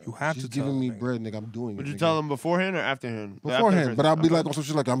nigga. You have she's to tell giving me nigga. bread, nigga. I'm doing it. Would you nigga. tell him beforehand or afterhand? Beforehand, but I'll be like on some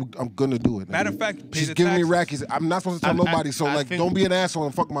shit like I'm gonna do it. Nigga. Matter of fact, pay she's the giving taxes. me rackies. I'm not supposed to tell nobody. So like, don't be an asshole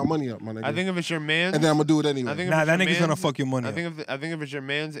and fuck my money up, my nigga. I think if it's your man, and then I'm gonna do it anyway. Nah, that nigga's gonna fuck your money up. I think if it's your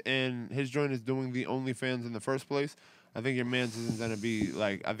man's and his joint is doing the OnlyFans in the first place, I think your man's isn't gonna be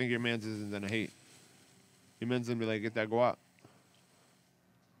like. I think your man's isn't gonna hate. Your man's gonna be like, get that guap.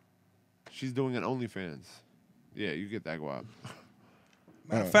 She's doing an OnlyFans. Yeah, you get that guap.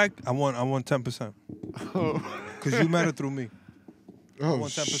 Matter of fact, I want 10%. Because you met her through me. Oh, I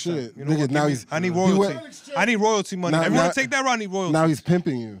want 10%. shit. You know Nigga, now he's... I need royalty. I need royalty money. Everyone take that route, I need royalty. Now he's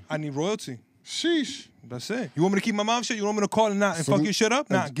pimping you. I need royalty. Sheesh. That's it. You want me to keep my mouth shut? You want me to call and fuck your shit up?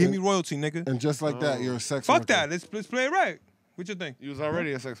 Nah, give me royalty, nigga. And just like that, you're a sex Fuck worker. that. Let's play it right. What you think? You was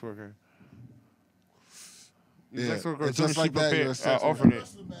already a sex worker. Yeah. Sex worker And just like that, you're a sex offered worker.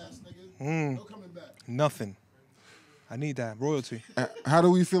 it. No coming back. Nothing. I need that royalty. How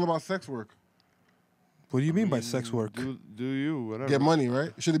do we feel about sex work? What do you mean by sex work? Do you, whatever. Get money,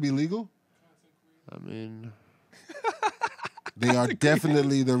 right? Should it be legal? I mean... They are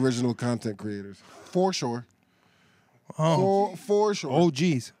definitely the original content creators. For sure. Oh. For sure. Oh,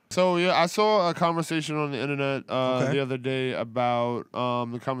 geez. So, yeah, I saw a conversation on the internet the other day about...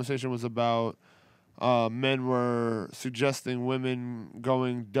 the conversation was about men were suggesting women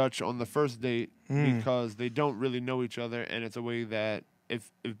going Dutch on the first date because they don't really know each other, and it's a way that it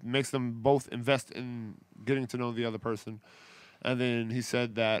makes them both invest in getting to know the other person. And then he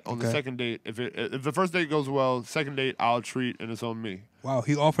said that on the second date, if the first date goes well, second date I'll treat and it's on me. Wow,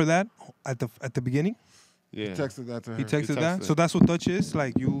 he offered that at the beginning? Yeah. He texted that to her. He texted that? So that's what Dutch is?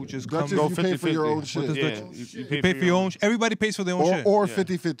 Like you just Dutch come... is you pay for your own shit. What does Yeah, Dutch... you You pay for your own... Everybody pays for their own shit. Or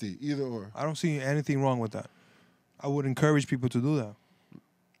 50-50, either or. I don't see anything wrong with that. I would encourage people to do that.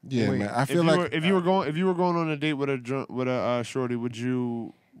 Yeah, man. I feel like if you were going on a date with a shorty, would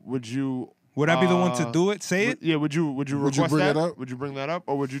I be the one to do it? Say it? Yeah. Would you request bring that? it up? Would you bring that up,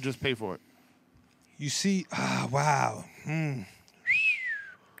 or would you just pay for it? You see, wow.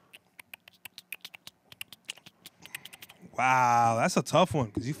 Wow, that's a tough one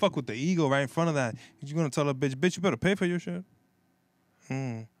because you fuck with the ego right in front of that. You're gonna tell a bitch, you better pay for your shit.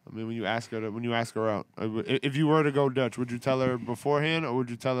 I mean, when you ask her out, if you were to go Dutch, would you tell her beforehand, or would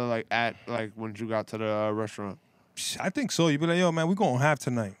you tell her like when you got to the restaurant? I think so. You'd be like, yo, man, we gonna have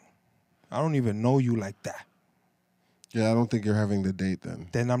tonight. I don't even know you like that. yeah, I don't think you're having the date then.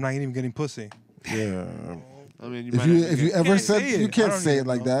 Then I'm not even getting pussy. Yeah. I mean, If you ever can't said say it. you I can't don't say even it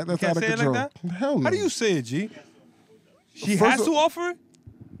like know. that. That's You out can't of say it control. like that? Hell no. How do you say it, G? She First has of- to offer it?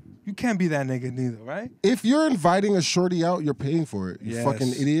 You can't be that nigga neither, right? If you're inviting a shorty out, you're paying for it. You Yes. fucking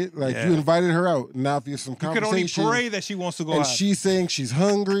idiot. Like Yeah. you invited her out. Now if there's some You could only conversation pray that she wants to go and out. she's saying she's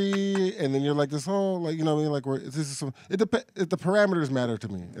hungry, and then you're like this whole like you know what I mean like this is some the parameters matter to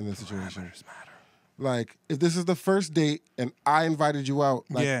me in this situation. Parameters matter. Like if this is the first date and I invited you out,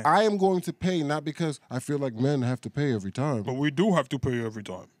 like Yeah. I am going to pay not because I feel like men have to pay every time. But we do have to pay every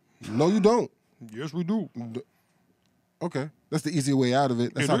time. No, you don't. Yes, we do. Okay, that's the easy way out of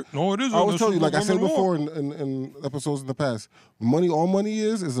it. That's It is. No, it is. I always This tell is you, like what I said women before want. in episodes in the past, all money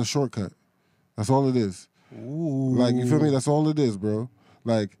is a shortcut. That's all it is. Ooh. Like you feel me? That's all it is, bro.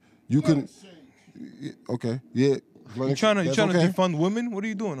 Like you can. Okay, yeah. You trying to That's defund women? What are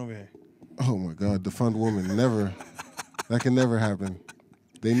you doing over here? Oh my God, defund women. Never. That can never happen.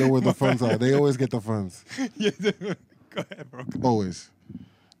 They know where the funds are. They always get the funds. Yeah, go ahead, bro. Always.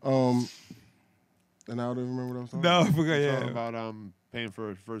 And I don't even remember what I was talking No, about. I forgot. Talking Yeah. about paying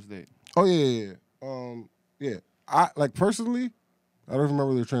for a first date. Oh yeah. Yeah. I like personally, I don't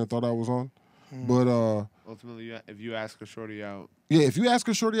remember the train of thought I was on. But Ultimately, if you ask a shorty out, yeah, if you ask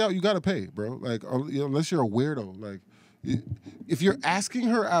a shorty out, you gotta pay, bro. Like unless you're a weirdo. Like if you're asking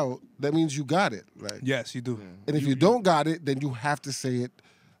her out, that means you got it. Like Yes, you do. and if you don't got it, then you have to say it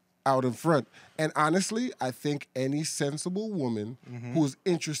out in front. And honestly, I think any sensible woman who's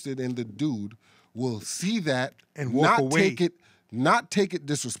interested in the dude will see that And walk away. not take it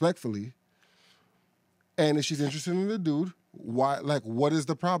disrespectfully. And if she's interested in the dude, why? Like, what is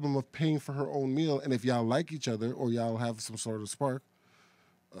the problem of paying for her own meal? And if y'all like each other or y'all have some sort of spark,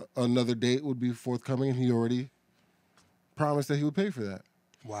 another date would be forthcoming, and he already promised that he would pay for that.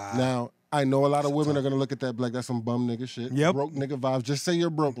 Wow. Now, I know a lot of women are gonna look at that like that's some bum nigga shit. Yep. Broke nigga vibes. Just say you're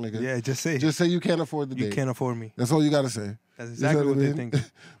broke, nigga. Yeah, just say. Just say you can't afford the date. You can't afford me. That's all you gotta say. That's exactly what they think.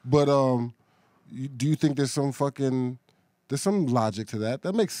 But do you think there's some logic to that?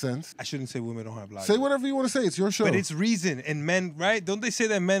 That makes sense. I shouldn't say women don't have logic. Say whatever you want to say. It's your show. But it's reason. And men, right? Don't they say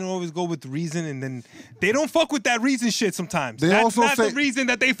that men always go with reason and then they don't fuck with that reason shit sometimes? That's not the reason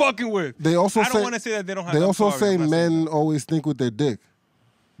that they fucking with. They also I don't want to say that they don't have They also say men always think with their dick.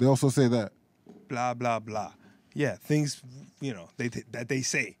 They also say that. Blah, blah, blah. Yeah, things, that they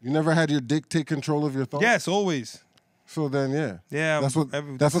say. You never had your dick take control of your thoughts? Yes, always. So then, yeah. Yeah. That's what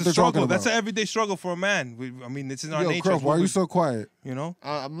they're talking about. That's an everyday struggle for a man. This is our nature. Krub, why are you so quiet?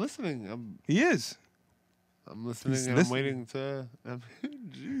 I'm listening. He is. I'm listening I'm waiting to...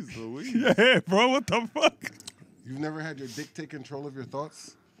 Jeez Louise. Yeah, bro, what the fuck? You've never had your dick take control of your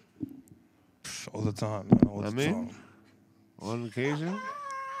thoughts? All the time, man. All the time. On occasion?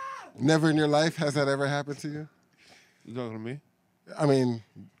 Never in your life has that ever happened to you? You talking to me? I mean,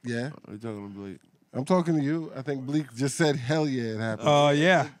 yeah. Are you talking to Bleak? I'm talking to you. I think Bleak just said, hell yeah, it happened.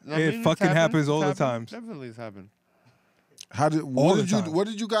 Yeah. It fucking happens all the time. Definitely it's happened. What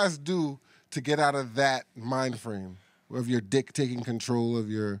did you guys do to get out of that mind frame of your dick taking control of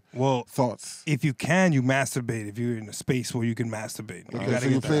your thoughts? If you can, you masturbate. If you're in a space where you can masturbate. Okay, so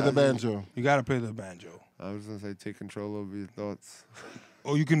you play the banjo. You got to play the banjo. I was going to say take control over your thoughts.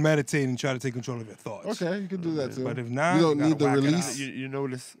 Or you can meditate and try to take control of your thoughts. Okay, you can do that too. But if not, you don't need the release. You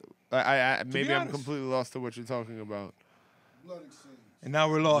notice, maybe I'm completely lost to what you're talking about. And now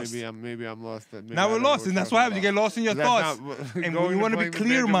we're lost. Maybe I'm lost. Now we're lost, and that's what happens. You get lost in your thoughts. And when you want to be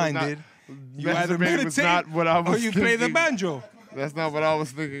clear-minded, you either meditate or you play the banjo. That's not what I was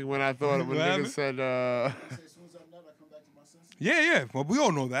thinking when I thought when niggas said. Yeah. Well, we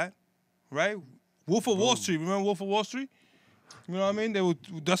all know that, right? Wolf of Wall Street. Remember Wolf of Wall Street? You know what I mean?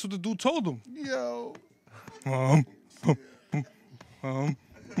 That's what the dude told them. Yo. That's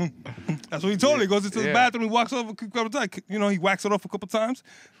what he told him. He goes into the bathroom, he walks off a couple times. He whacks it off a couple times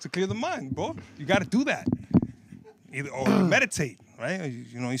to clear the mind, bro. You got to do that. Or meditate, right?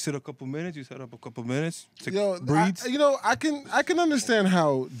 You sit a couple minutes, you set up a couple minutes, breathe. I can understand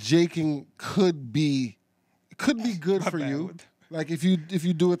how jaking could be good for you. Like if you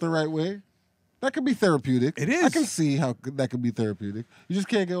do it the right way. That could be therapeutic. It is. I can see how that could be therapeutic. You just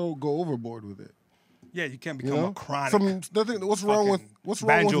can't go overboard with it. Yeah, you can't become a chronic. What's wrong with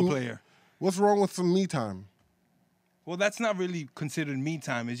banjo player? What's wrong with some me time? Well, that's not really considered me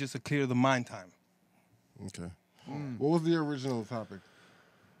time. It's just a clear the mind time. Okay. What was the original topic?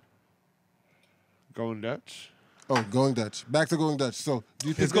 Going Dutch. Oh, going Dutch. Back to going Dutch. So,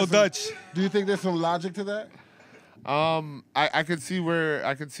 let's go Dutch. Do you think there's some logic to that? I could see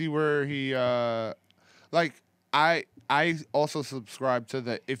where he I also subscribe to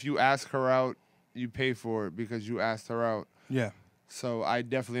the if you ask her out, you pay for it because you asked her out. Yeah. So I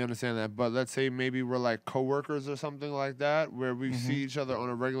definitely understand that. But let's say maybe we're like coworkers or something like that, where we see each other on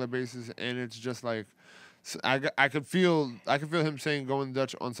a regular basis, and it's just like I could feel him saying going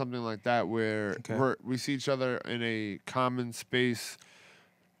Dutch on something like that, where we see each other in a common space.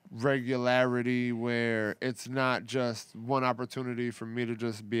 Regularity where it's not just one opportunity for me to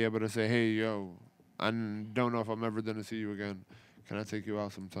just be able to say, hey, yo, I don't know if I'm ever going to see you again. Can I take you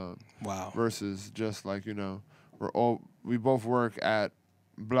out sometime? Wow. Versus just like, we both work at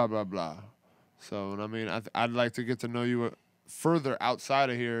blah, blah, blah. So, I mean, I'd like to get to know you further outside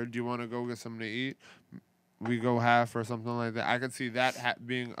of here. Do you want to go get something to eat? We go half or something like that. I could see that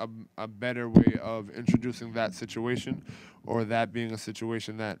being a better way of introducing that situation, or that being a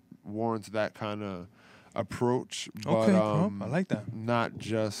situation that warrants that kind of approach. But, I like that. Not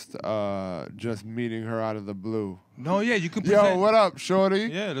just meeting her out of the blue. No, yeah, you could present. Yo, what up,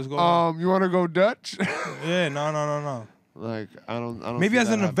 shorty? Yeah, let's go. You want to go Dutch? Yeah, no. Like I don't. Maybe as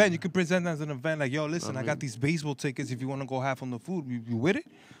an event, you could present as an event. Like, yo, listen, I got these baseball tickets. If you want to go half on the food, you with it?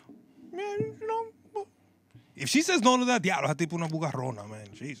 Yeah, If she says no to that, diablo, tipo una bugarrona, man.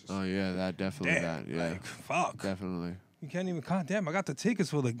 Jesus. Oh yeah, that definitely. Damn, that yeah. Like, fuck. Definitely. You can't even. God damn, I got the tickets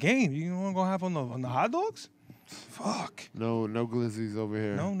for the game. You want to go half on the hot dogs? Fuck. No glizzies over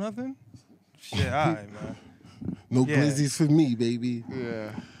here. No, nothing. Shit, all right, man. No glizzies for me, baby.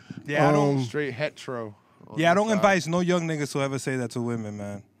 Yeah. Yeah, I don't. Straight hetero. Yeah, I don't advise no young niggas to ever say that to women,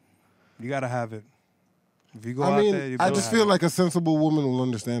 man. You gotta have it. If you go out there, you I just feel like a sensible woman will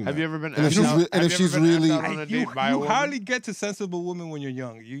understand that. Have you ever been? And if she's really, on a date by a woman? You hardly get to sensible women when you're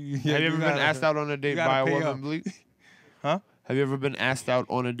young. Have you ever been asked out on a date by a woman, Bleak? Huh? Have you ever been asked out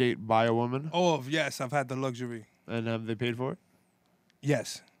on a date by a woman? Oh, yes, I've had the luxury. And have they paid for it?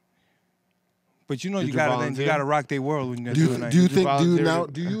 Yes. But you know, Did you you gotta volunteer? rock their world when you're Do doing you, that. do you Did you think? Do you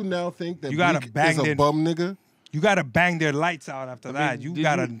volunteer? now think that You gotta Bleak bang is a their- bum nigga? You gotta bang their lights out after that. You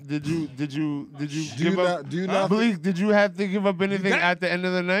gotta. Did you Do you give up? not? Do you not? Bleak, did you have to give up anything got- at the end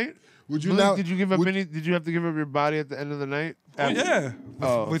of the night? Would you Bleak, now? did you give up would- any? Did you have to give up your body at the end of the night? Oh, yeah.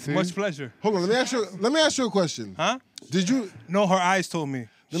 With see? much pleasure. Hold on. Let me ask you a question. Huh? Did you? No, her eyes told me.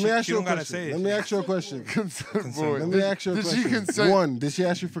 Let me ask she you a don't gotta question. say it. Let me ask you a question. Consent board. Let me ask you a Did question. she consent? One, did she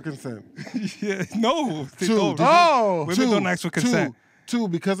ask you for consent? Yeah, no. They Two, don't. did you- Oh, Women don't ask for consent. Two,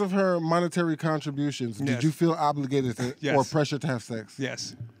 because of her monetary contributions, Yes. did you feel obligated to Yes. or pressure to have sex?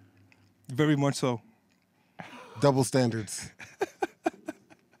 Yes. Very much so. Double standards.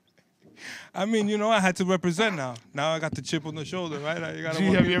 I mean, you know, I had to represent now. Now I got the chip on the shoulder, right? You gotta Gee,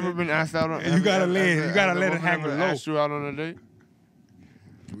 walk have in you ever there. been asked out on? You gotta lay it. You gotta has a let it woman hang ever low. Asked you out on a date?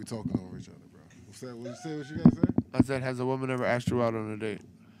 We talking over each other, bro. What's that? What you say? What you gotta say? I said, has a woman ever asked you out on a date?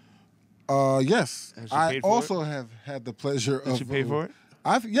 Yes. Has she I paid for also have had the pleasure Did of. she pay for it?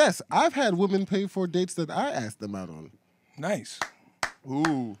 I've had women pay for dates that I asked them out on. Nice.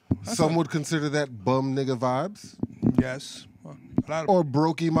 Ooh. Some would consider that bum nigga vibes Yes. Well, a lot of or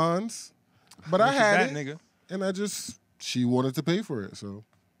brokey mons, but I She's had that it, nigga. and she wanted to pay for it. So,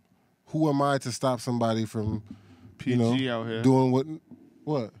 who am I to stop somebody from, PG out here. doing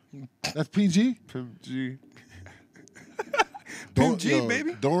what? That's PG. Pimp G. Pimp G,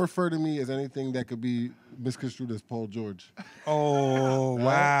 baby. Don't refer to me as anything that could be misconstrued as Paul George. Oh,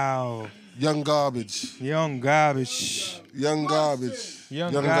 wow. Young garbage. Young garbage. Young garbage.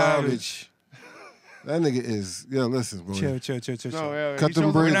 Young garbage. That nigga is. Yeah, listen, bro. Chill. No, yeah, Cut he them shows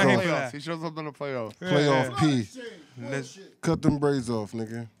up braids in the off. playoffs. He shows up in the playoffs. Playoff P. Let's, Cut them braids off,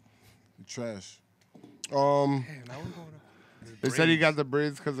 nigga. You trash. They said he got the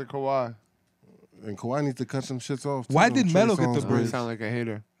braids because of Kawhi. And Kawhi needs to cut some shits off. Too. Why Them did Trey Melo get the Songz You braids? sound like a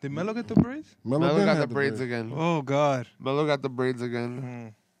hater. Did Melo get the braids? Melo been got had the braids again. Oh, God. Melo got the braids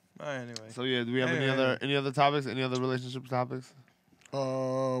again. Anyway. So yeah, do we have Anyway. any other topics? Any other relationship topics?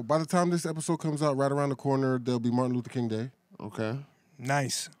 By the time this episode comes out, right around the corner, there'll be Martin Luther King Day. Okay.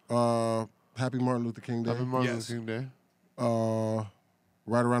 Nice. Happy Martin Luther King Day. Happy Martin Yes. Luther King Day.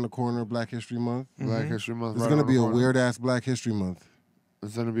 Right around the corner, Black History Month. Black History Month. It's right gonna around be the a corner. weird ass Black History Month.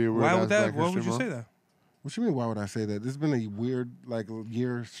 It's gonna be a weird Why ass would that? Black Why History would you say Month. that? What you mean? Why would I say that? This has been a weird,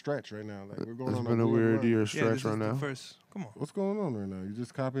 year stretch right now. Like we're going It's on been a weird run. year Yeah, stretch this is right the now. first. Come on. What's going on right now? You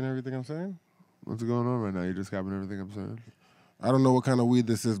just copying everything I'm saying? What's going on right now? You just copying everything I'm saying. I don't know what kind of weed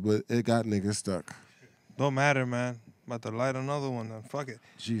this is, but it got niggas stuck. Don't matter, man. About to light another one then. Fuck it.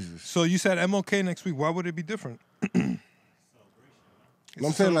 Jesus. So you said MLK next week. Why would it be different?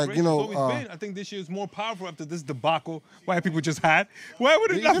 I'm saying, like, you know, It's always been. I think this year is more powerful after this debacle white people just had. Why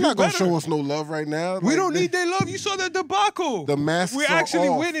would it They're not be not gonna better? show us no love right now. We Like, don't need their love. You saw that debacle. The masks We're are actually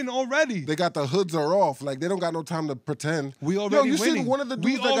off. winning already. They got the hoods are off. Like they don't got no time to pretend. We Yo, already you winning. seen one of the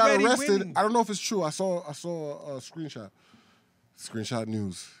We dudes that got already arrested? winning. I don't know if it's true. I saw a screenshot. Screenshot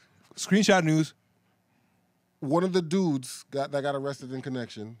news. Screenshot news. One of the dudes that got arrested in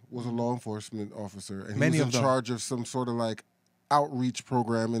connection was a law enforcement officer, and Many he was of in them. charge of some sort of like outreach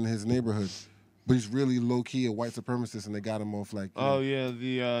program in his neighborhood. But he's really low key a white supremacist, and they got him off like. Oh yeah,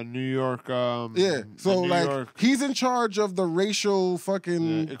 the New York. Yeah, so New like York, he's in charge of the racial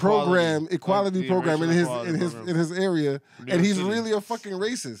fucking Yeah, program, equality. equality Like the program in racial his equality program. in his area, New and York he's City. really a fucking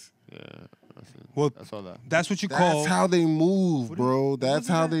racist. yeah, Well, I saw that. that's what you call. That's how they move, bro. That's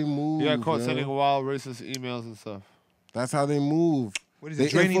how they move. He got caught yo. sending wild racist emails and stuff. That's how they move. What is They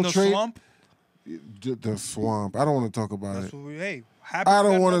it? Draining the infiltrate- swamp. The swamp. I don't want to talk about That's it. what we. Hey, happy I that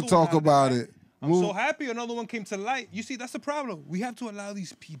don't want another to talk one about happened, it. I'm Move- so happy another one came to light. You see, that's the problem. We have to allow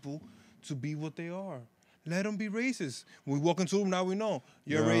these people to be what they are. Let them be racist. We walk into a room, now we know.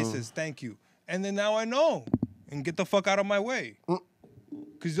 You're racist. Thank you. And then now I know. And get the fuck out of my way.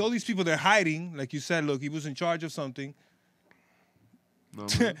 Because all these people, they're hiding. Like you said, look, he was in charge of something. No,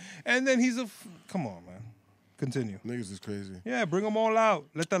 man. And then he's a... Come on, man. Continue. Niggas is crazy. Yeah, bring them all out.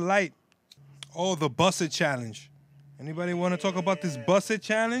 Let the light. Oh, the Busted Challenge. Anybody want to talk about this Busted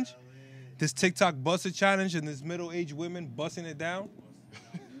Challenge? This TikTok Busted Challenge and this middle-aged women busting it down?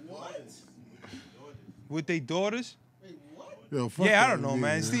 What? With their daughters? Yo, fuck Yeah, I that don't know, nigga.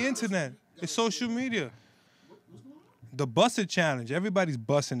 man. It's the internet. It's social media. The Busted Challenge. Everybody's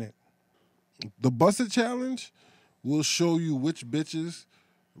busting it. The Busted Challenge will show you which bitches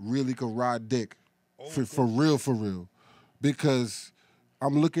really can ride dick. For real. Because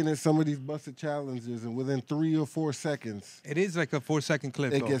I'm looking at some of these Busted Challenges, and within 3 or 4 seconds, It is like a 4-second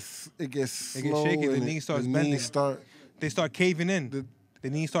clip, it though. gets It gets slow shaky, the and knee starts the bending. knees start. They start caving in. The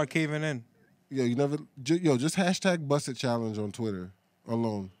knees start caving in. Yo, you never. Yo, just hashtag Busted Challenge on Twitter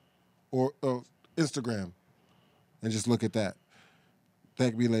alone. or Instagram, and just look at that.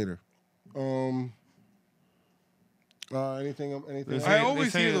 Thank me later. Anything? I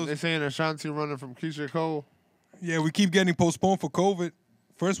always hear those. They're saying Ashanti running from Keisha Cole. Yeah, we keep getting postponed for COVID.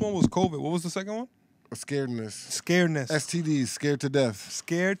 First one was COVID. What was the second one? Scaredness. STDs, scared to death.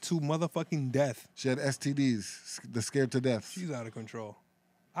 Scared to motherfucking death. She had STDs, the scared to death. She's out of control.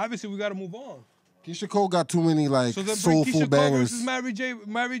 Obviously, we got to move on. Keisha Cole got too many So then soulful Keisha Cole bangers. versus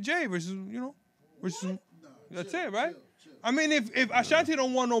Mary J versus that's it, right? I mean, if Ashanti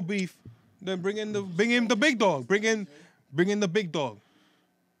don't want no beef, then bring in the big dog. Bring in the big dog.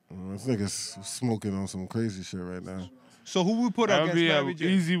 This nigga's smoking on some crazy shit right now. So who we put That against would be Mary an J?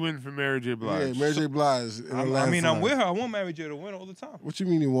 easy win for Mary J. Blige. Yeah, Mary J. Blige. I'm with her. I want Mary J to win all the time. What you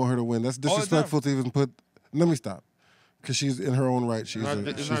mean you want her to win? That's disrespectful to even put. Let me stop. Because she's in her own right. She's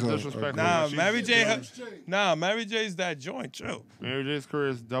It's not disrespectful. Mary J's that joint, chill. Mary J's career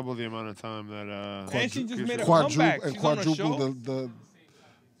is double the amount of time that. And she just made a comeback. She's on the show. Quadruple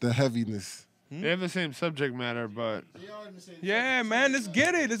the heaviness. They have the same subject matter, but Yeah, man, let's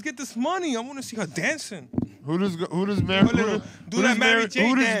get it. Let's get this money. I want to see her dancing. who does Mary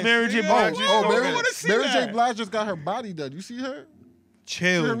J. Blige? Mary J. Blige just got her body done. You see her?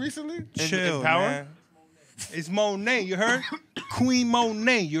 Chill. See her recently? Chill, in Power? man. It's Monet, you heard? Queen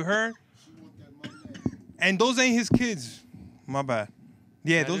Monet, you heard? And those ain't his kids. My bad.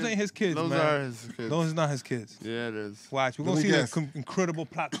 Yeah, those ain't his kids, Those man. are his kids. Those are not his kids. Yeah, it is. Watch, we're Let going to me see guess. that incredible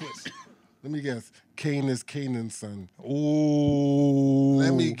plot twist. Let me guess. Cain is Canaan's son. Ooh.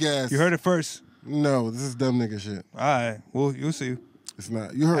 Let me guess. You heard it first. No, this is dumb nigga shit. All right. Well, you'll see. It's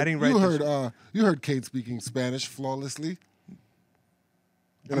not. You heard. I didn't write You heard Kate speaking Spanish flawlessly.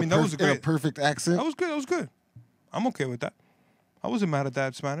 I mean, that was in great. a perfect accent. That was good. That was good. I'm okay with that. I wasn't mad at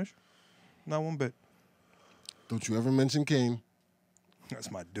that Spanish. Not one bit. Don't you ever mention Cain. That's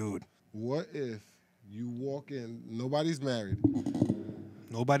my dude. What if you walk in, nobody's married.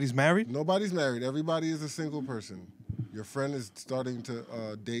 Nobody's married? Nobody's married. Everybody is a single person. Your friend is starting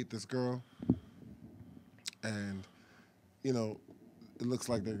to date this girl. And, it looks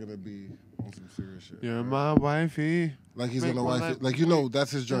like they're going to be on some serious shit. You're my wifey. Like he's going to Make wife one it.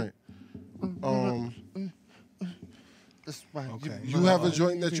 That's his joint. Okay. You have a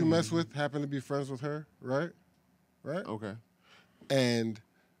joint that you mess with, happen to be friends with her, right? Right? Okay. And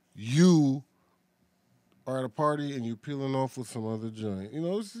you are at a party and you're peeling off with some other joint.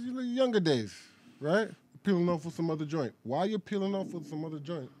 It's younger days, right? Peeling off with some other joint. While you're peeling off with some other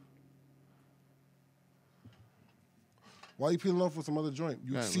joint,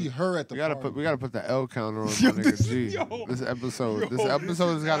 you see her at the party. We gotta put the L counter on my nigga G. This episode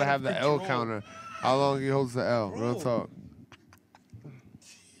has gotta have the L counter. How long he holds the L? Real talk.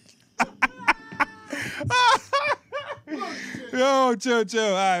 Yo, chill.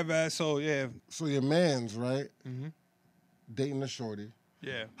 All right, man. So, yeah. So your man's, right? Mm-hmm. Dating a shorty.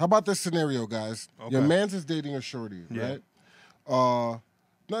 Yeah. How about this scenario, guys? Okay. Your man's is dating a shorty, Yeah. right?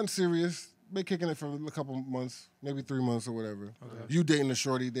 Nothing serious. Been kicking it for a couple months, maybe 3 months or whatever. Okay. You dating a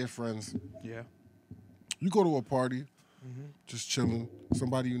shorty, they're friends. Yeah. You go to a party, just chilling.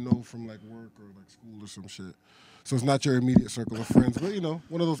 Somebody you know from work or school or some shit. So it's not your immediate circle of friends, but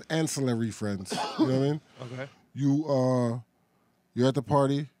one of those ancillary friends. You know what I mean? Okay. You're at the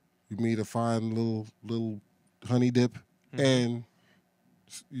party. You meet a fine little honey dip, and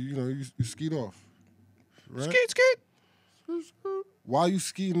you skeet off. Right? Skeet. While you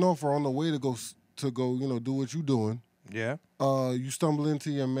skeeting off or on the way to go do what you doing, Yeah. you stumble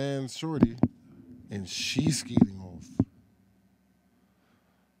into your man's shorty, and she's skeeting off.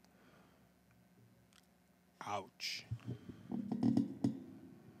 Ouch.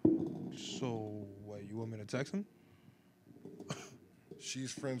 So, what, you want me to text him?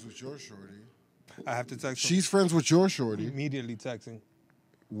 She's friends with your shorty. I have to text him. She's friends with your shorty. Immediately texting.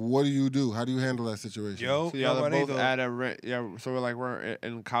 What do? How do you handle that situation? Yo, So y'all are both at so we're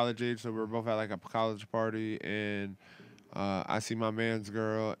in college age, so we're both at a college party, and I see my man's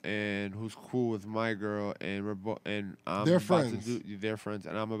girl and who's cool with my girl, and they're friends. They're friends,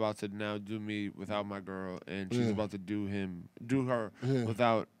 and I'm about to now do me without my girl, and she's about to do her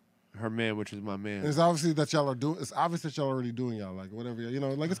without her man, which is my man. And it's obviously that y'all are doing. It's obvious that y'all are already doing whatever.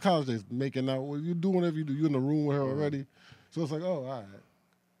 It's college days, making out. You do whatever you do. You in the room with her already, so it's all right.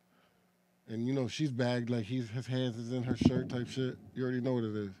 And she's bagged, his hands is in her shirt type shit. You already know what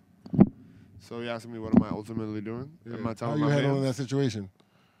it is. So you asking me what am I ultimately doing? Yeah. Am I How telling you my handling man? that situation?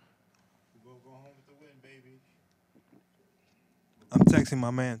 We'll go home with the win, baby. I'm texting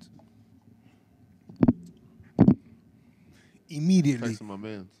my mans. Immediately. Texting my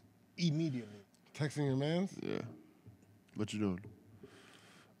man's. Immediately. Texting your mans? Yeah. What you doing?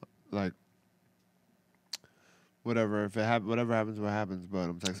 like, whatever. If whatever happens, what happens. But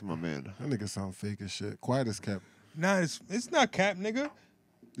I'm texting my man. That nigga sound fake as shit. Quiet as kept. Nah, it's not cap, nigga.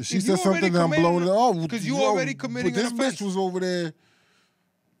 If she said something that I'm blowing it off. Because you already committing an this offense. bitch was over there.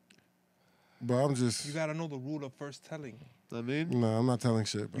 But I'm just. You gotta know the rule of first telling. I mean, No, I'm not telling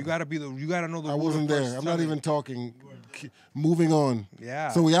shit, bro. You gotta know the I rule wasn't of there. first I'm telling. not even talking. Moving on. Yeah.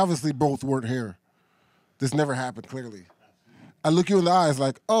 So we obviously both weren't here. This never happened, clearly. I look you in the eyes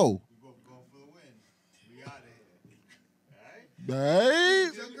like, oh. We both going for the win. We out of here.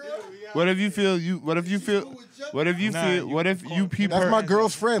 Hey. what if you feel you? What if you feel? What if you feel? What if you people? That's my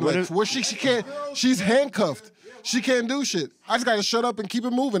girl's friend. What Like, if- where she can't. She's handcuffed. She can't do shit. I just gotta shut up and keep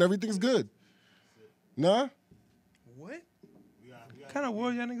it moving. Everything's good. Nah. What? What kind of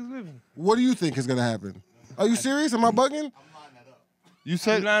world y'all niggas living? What do you think is gonna happen? Are you serious? Am I bugging? You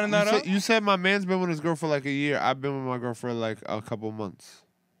said You lining that up? you said my man's been with his girl for like a year. I've been with my girl for like a couple months.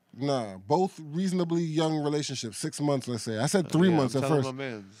 Nah. Both reasonably young relationships. 6 months, let's say. I said 3 Yeah, months I'm at telling first. My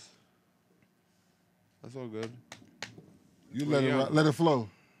man's. That's all good. You Well, yeah. let it flow.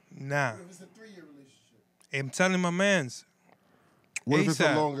 Nah. It's a 3-year relationship. I'm telling my mans. What if it's a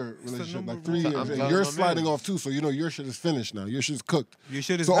ASAP. longer It's the relationship, number like 3 one. years? I'm And telling you're my sliding man. off too, so you know your shit is finished now. Your shit's cooked. Your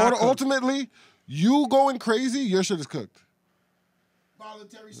shit is So not cooked. ultimately, you going crazy, your shit is cooked.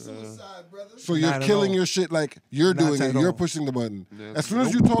 Voluntary suicide, brother. So you're Not at killing all. your shit like you're Not doing at it. You're all. pushing the button. Yeah, As soon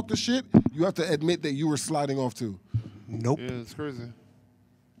as you talk the shit, you have to admit that you were sliding off too. Nope. Yeah, it's crazy.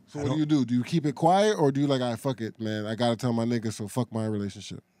 So what do you do? Do you keep it quiet or do you like, fuck it, man. I gotta tell my nigga, so fuck my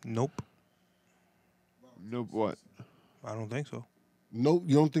relationship. Nope. Nope. What? I don't think so. Nope,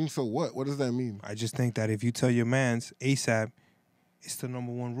 you don't think so? What? What does that mean? I just think that if you tell your mans ASAP, it's the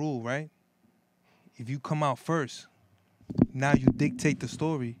number one rule, right? If you come out first, now you dictate the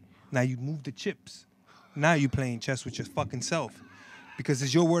story. Now you move the chips. Now you playing chess with your fucking self. Because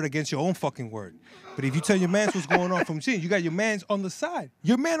it's your word against your own fucking word. But if you tell your mans what's going on from seeing, you got your mans on the side.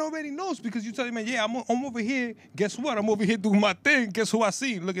 Your man already knows because you tell your man, yeah, I'm over here. Guess what? I'm over here doing my thing. Guess who I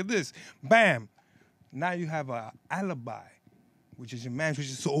see? Look at this. Bam. Now you have a alibi, which is your man, which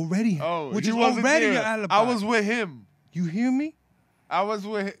is already, which he is wasn't already there. your alibi. I was with him. You hear me? I was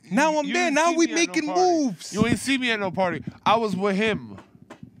with. Now I'm you there. didn't Now see we me at no making party. moves. You ain't see me at no party. I was with him.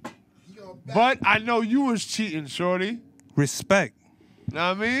 But I know you was cheating, shorty. Respect. Know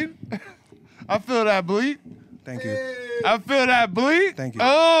what I mean? I feel that bleed. Thank you. I feel that bleed. Thank you.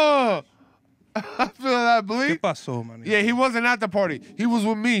 Oh, I feel that ¿Qué bleed. pasó, man? Yeah, he wasn't at the party. He was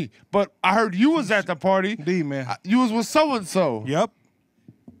with me. But I heard you was at the party. Dime. You was with so and so. Yep.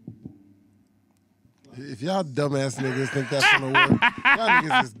 If y'all dumbass niggas think that's gonna work, y'all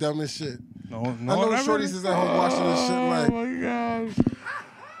niggas is dumb as shit. No, I know not shorties really. is at home watching this shit Oh like, my gosh.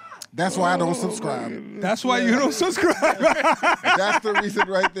 that's why I don't subscribe. That's why you don't subscribe. That's the reason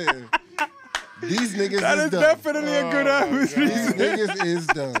right there. These niggas That is is dumb. definitely a good average These reason. niggas is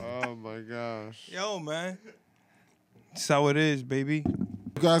dumb. Oh my gosh. Yo, man. That's how it is, baby.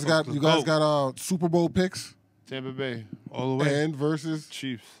 You guys got Super Bowl picks Tampa Bay. All the way. and versus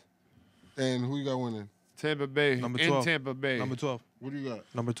Chiefs. and who you got winning? Tampa Bay. Number In 12. Tampa Bay. Number 12. What do you got?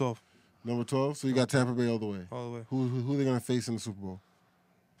 Number 12. Number 12. So you got Tampa Bay all the way. All the way. Who are they gonna face in the Super Bowl?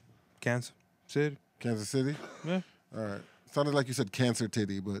 Kansas City. Kansas City. Yeah. All right. Sounded like you said cancer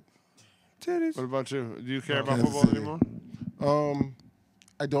titty, but Titties. What about you? Do you care about Kansas football City. anymore?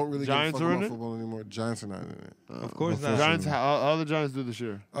 I don't really Giants give a fuck are in about it? football anymore. Giants are not in it. Of course not. Giants. How the Giants do this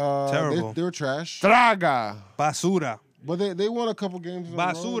year? Terrible. They were trash, Traga. Basura. but they won a couple games. In a row.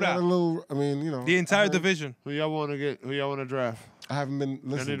 Basura. Got a little. I mean, you know. The entire division. Who y'all want to get? Who y'all want to draft? I haven't been.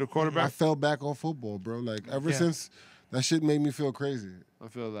 Listen, need a quarterback? I fell back on football, bro. Like ever Yeah. since that shit made me feel crazy. I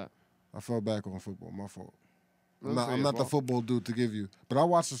feel that. I fell back on football. My fault. I'm Don't say I'm your not the fault. football dude to give you, but I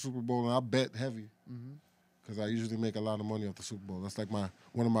watch the Super Bowl and I bet heavy Mm-hmm. because I usually make a lot of money off the Super Bowl. That's like one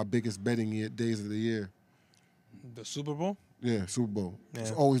of my biggest betting days of the year. The Super Bowl? Yeah, Super Bowl. It's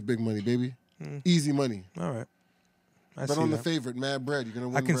Yeah. always big money, baby. Easy money. All right. I Bet see on the that. favorite, Mad Bread. You're gonna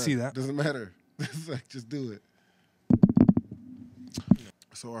win. can bread. see that. Doesn't matter. It's like just do it.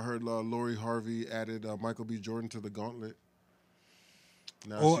 So I heard Lori Harvey added Michael B. Jordan to the gauntlet.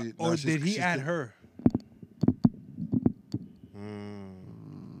 Now Or she's- did he she's add the- her?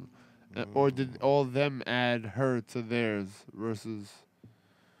 Or did all them add her to theirs versus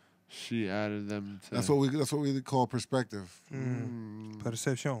she added them to? That's what we call perspective.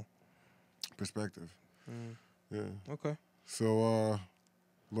 Perception. Perspective. Yeah. Okay. So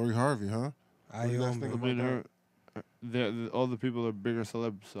Lori Harvey, huh? I do you guys think I mean, all the people are bigger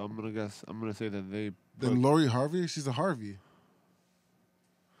celebs, so I'm gonna say that they. Then Lori Harvey, she's a Harvey.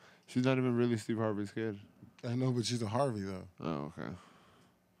 She's not even really Steve Harvey's kid. I know, but she's a Harvey though. Oh, okay.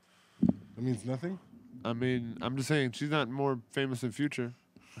 That means nothing? I mean, I'm just saying she's not more famous than Future.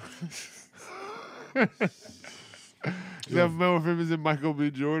 She's not more famous than Michael B.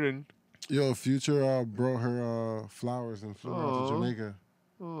 Jordan. Yo, Future brought her flowers and flew out to Jamaica.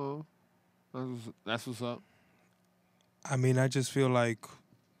 Oh, that's what's up. I mean, I just feel like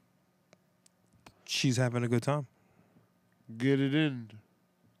she's having a good time. Get it in.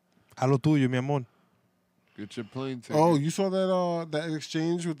 A lo tuyo, mi amor. Get your plane ticket. Oh, you saw that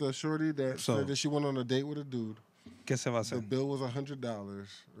exchange with the shorty that said that she went on a date with a dude. ¿Qué se va a hacer? The bill was $100,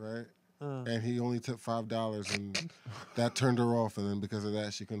 right? And he only took $5, and that turned her off. And then because of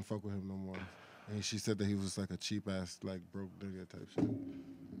that, she couldn't fuck with him no more. And she said that he was like a cheap ass, like broke nigga type shit.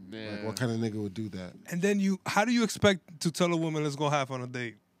 Yeah. Like, what kind of nigga would do that? And then how do you expect to tell a woman let's go half on a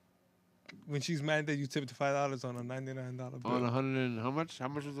date when she's mad that you tipped $5 on a $99 bill? On 100 and how much? How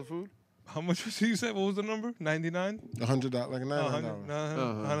much was the food? How much was you said? What was the number? $99? $100, like $99.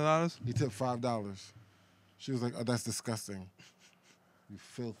 $100. He tipped $5. She was like, "Oh, that's disgusting. You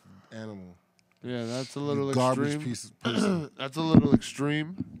filth animal." Yeah, that's a little garbage extreme. Piece of person. That's a little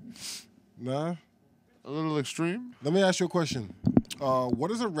extreme. Nah. A little extreme. Let me ask you a question.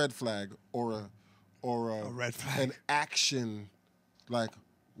 What is a red flag or a red flag? An action? Like,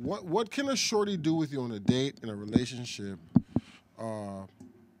 what can a shorty do with you on a date, in a relationship,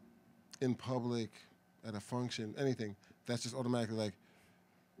 in public, at a function, anything that's just automatically like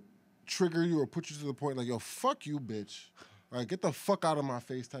trigger you or put you to the point like, yo, fuck you, bitch. Like, get the fuck out of my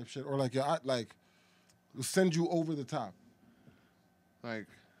face type shit. Or like, yo, send you over the top. Like,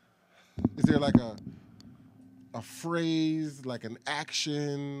 is there like a phrase, like an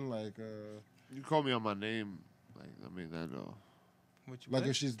action, like you call me on my name, like, I mean, that like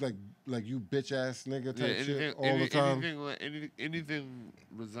if she's like you bitch ass nigga type anything, shit all the time. Anything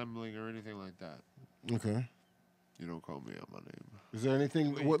resembling or anything like that. Okay. You don't call me on my name. Is there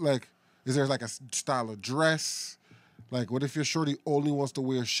anything? Is there like a style of dress? Like, what if your shorty only wants to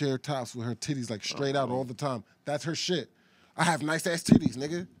wear sheer tops with her titties like straight out all the time? That's her shit. I have nice ass titties,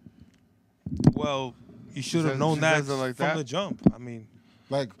 nigga. Well, you should have known that like from that? the jump. I mean,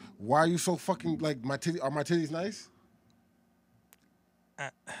 like, why are you so fucking like Are my titties nice?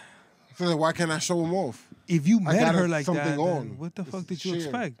 So then why can't I show them off? If you met her like something that, on. what the fuck did you Share.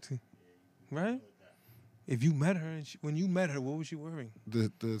 expect? Right? If you met her, and when you met her, what was she wearing?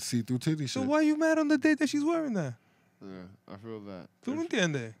 The see-through titty So shit. why you mad on the date that she's wearing that? Yeah, I feel that. ¿Tú no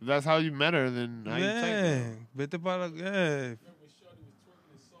entiendes? If that's how you met her, then how you take her? Vete para yeah.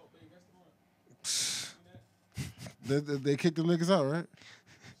 They kicked them niggas out, right?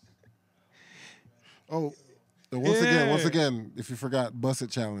 Oh, and once again, if you forgot, Bust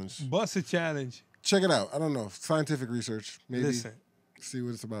It Challenge. Bust It Challenge. Check it out. I don't know. Scientific research. Maybe Listen. See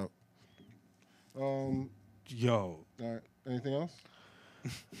what it's about. Yo. All right. Anything else?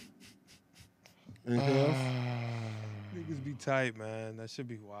 Anything else? Niggas be tight, man. That should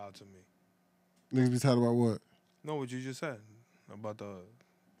be wild to me. Niggas be tight about what? No, what you just said about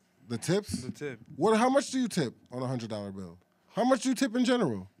The tips? the tip. How much do you tip on a $100 bill? How much do you tip in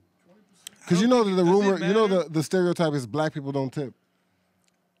general? Because you know that the rumor, you know the stereotype is black people don't tip.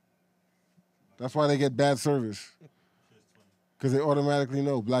 That's why they get bad service. Because they automatically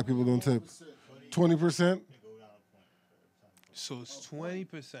know black people don't tip. 20%? So it's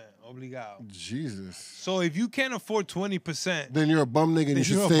 20% obligado. Jesus. So if you can't afford 20%, Then you're a bum nigga and you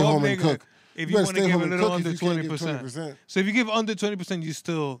should you're a stay bum home and nigga. cook. If you want to stay give home a and little cook if under you can't give 20%. So if you give under 20%, you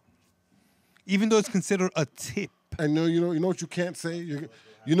still, even though it's considered a tip. And you know what you can't say?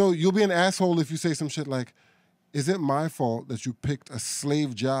 You'll be an asshole if you say some shit like, is it my fault that you picked a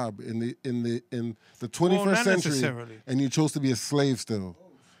slave job in the 21st not century necessarily. and you chose to be a slave still?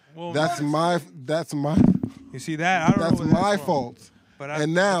 Well, That's my You see that? I don't that's know where my from. fault. But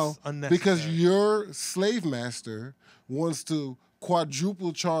And now, that's because unnecessary. your slave master wants to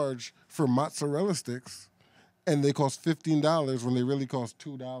quadruple charge for mozzarella sticks, and they cost $15 when they really cost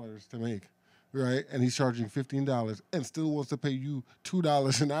 $2 to make, right? And he's charging $15 and still wants to pay you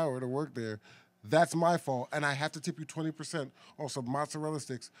 $2 an hour to work there. That's my fault, and I have to tip you 20% on some mozzarella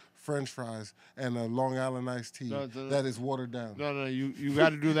sticks, French fries, and a Long Island iced tea that is watered down. No, you got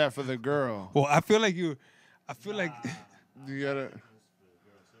to do that for the girl. Well, I feel like you gotta.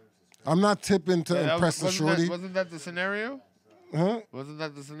 I'm not tipping to impress the shorty. Wasn't that the scenario? Huh? Wasn't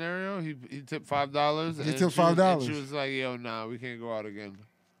that the scenario? He tipped $5. He tipped $5. And she was like, "Yo, nah, we can't go out again."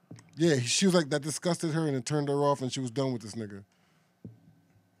 Yeah, she was like, that disgusted her, and it turned her off, and she was done with this nigga.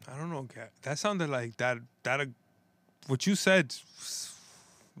 I don't know, Kat. That sounded like that. What you said,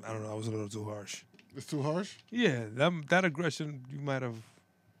 I don't know. I was a little too harsh. It's too harsh? Yeah, that aggression you might have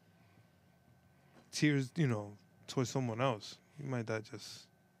tears, towards someone else. You might not just.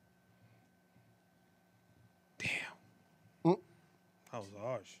 Damn. That was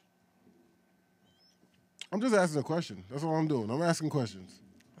harsh. I'm just asking a question. That's all I'm doing. I'm asking questions.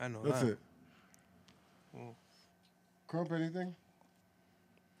 I know. That's it. Crump, anything?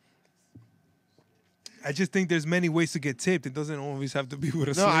 I just think there's many ways to get tipped. It doesn't always have to be with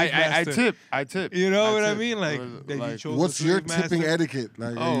a No, slave master. I tip. You know what I tip. mean? Like, Or, that you like, chose What's a your slave master. tipping etiquette?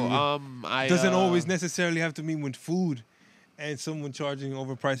 Like, I Doesn't always necessarily have to mean with food and someone charging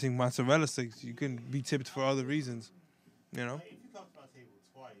overpricing mozzarella sticks. You can be tipped for other reasons. You know? If you come to my table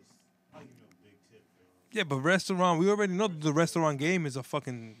twice, I'll give you a big tip, bro. Yeah, but restaurant, we already know that the restaurant game is a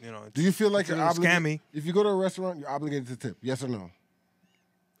fucking, do you feel like you're obligated? scammy. If you go to a restaurant, you're obligated to tip. Yes or no?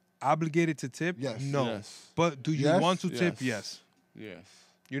 Obligated to tip? Yes. No. Yes. But do you Yes? want to tip? Yes. Yes. Yes.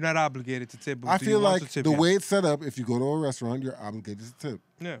 You're not obligated to tip, but I do feel you want like to tip? the Yes. way it's set up, if you go to a restaurant, you're obligated to tip.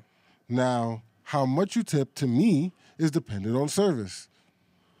 Yeah. Now, how much you tip to me is dependent on service.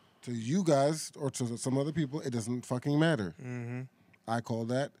 To you guys or to some other people, it doesn't fucking matter. Mm-hmm. I call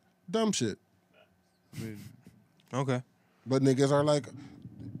that dumb shit. Okay. But niggas are like,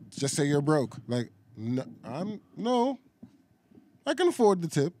 just say you're broke. Like, no, I can afford the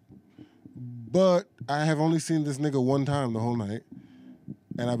tip, but I have only seen this nigga one time the whole night,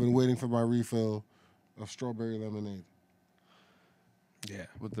 and I've been waiting for my refill of strawberry lemonade. Yeah.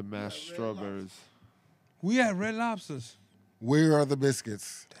 With the mashed strawberries. We had Red Lobsters. Where are the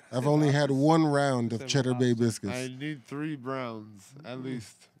biscuits? I've only had one round of Cheddar Bay biscuits. I need 3 browns at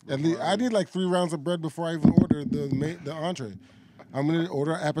least. I need like 3 rounds of bread before I even order the entree. I'm gonna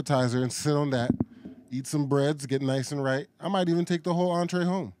order an appetizer and sit on that, eat some breads, get nice and right. I might even take the whole entree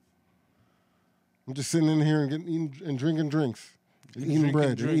home. I'm just sitting in here and eating drinking drinks, and eating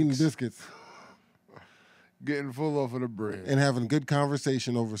bread, and eating biscuits, Getting full off of the bread. and having good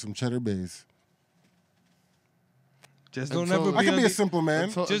conversation over some Cheddar Bays. Just don't Until- ever I be can on be a the, simple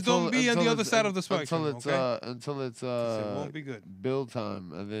man. Just don't be on the other side of the spectrum, Until it's okay? until it's it won't be good. bill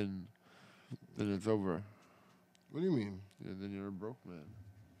time, and then it's over. What do you mean? Yeah, then you're a broke man.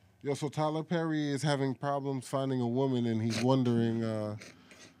 Yo, so Tyler Perry is having problems finding a woman, and he's wondering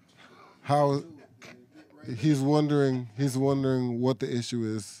how. He's wondering what the issue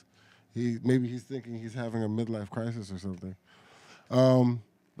is. Maybe he's thinking he's having a midlife crisis or something.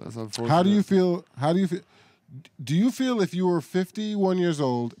 That's unfortunate. How do you feel? Do you feel if you were 51 years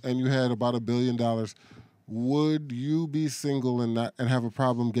old and you had about $1 billion, would you be single and have a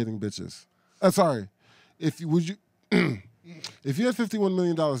problem getting bitches? Sorry, if you had $51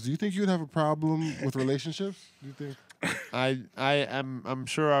 million, do you think you'd have a problem with relationships? Do you think? I'm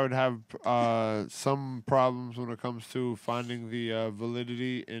sure I would have some problems when it comes to finding the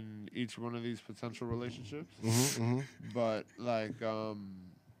validity in each one of these potential relationships. But like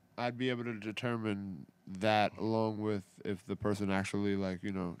I'd be able to determine that along with if the person actually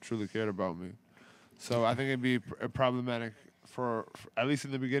truly cared about me. So I think it'd be problematic for at least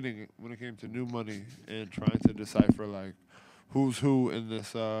in the beginning when it came to new money and trying to decipher like who's who in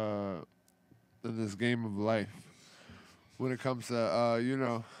this game of life. When it comes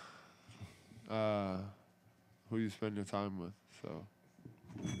to who you spend your time with, so.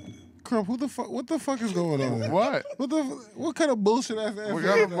 Crump, what the fuck is going on? What? What kind of bullshit ass What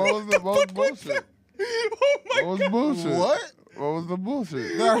was the bullshit? Oh my What was bullshit? What? What was the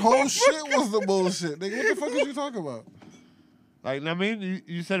bullshit? That whole shit was the bullshit. Nigga, what the fuck is you talking about? Like, I mean,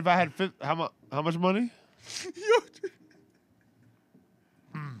 you said if I had how much money?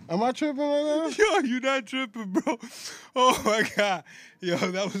 Am I tripping right now? Yo, you not tripping, bro. Oh my God. Yo,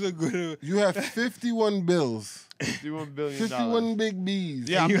 that was a good You have 51 bills. $51 billion. 51 big B's.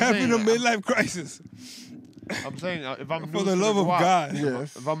 Yeah, you I'm having saying, a midlife crisis. I'm saying if I'm For new the to love the of guap, God.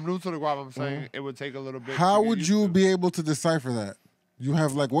 Yes. If I'm new to the guap, I'm saying it would take a little bit. How to get would used you to. be able to decipher that? You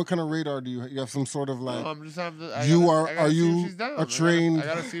have like what kind of radar do you have? You have some sort of like No, I'm just having to, are see if you she's down. a trained I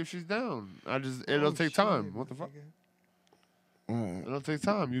gotta see if she's down. It'll take time. What the fuck? Alright. It'll take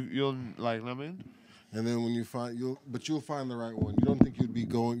time. You'll like, what I mean? And then when you find you'll find the right one. You don't think you'd be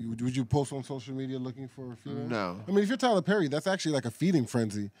going? Would you post on social media looking for a female? No. I mean, if you're Tyler Perry, that's actually like a feeding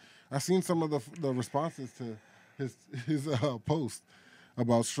frenzy. I've seen some of the responses to his post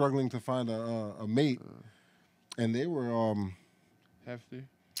about struggling to find a mate, and they were Hefty.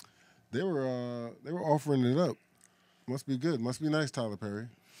 they were offering it up. Must be good. Must be nice, Tyler Perry.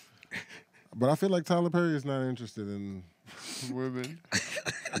 But I feel like Tyler Perry is not interested in Women.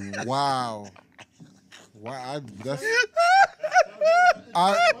 Wow. I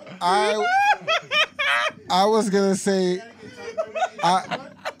was gonna say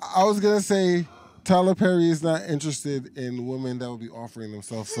I was gonna say Tyler Perry is not interested in women that will be offering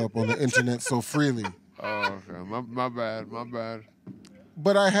themselves up on the internet so freely. Oh, okay. My bad.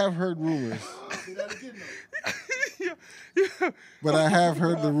 But I have heard rumors. but I have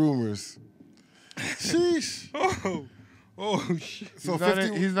heard the rumors. Sheesh. Oh shit. So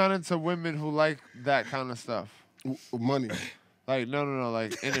he's not into women who like that kind of stuff. Money. Like no,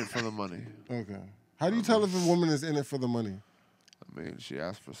 like in it for the money. Okay. How do you tell if a woman is in it for the money? I mean, she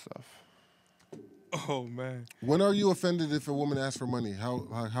asked for stuff. Oh man. When are you offended if a woman asks for money?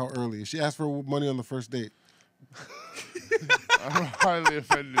 How early? If she asks for money on the first date. I'm highly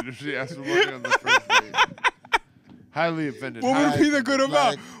offended if she asks for money on the first date. Highly offended. What would be the good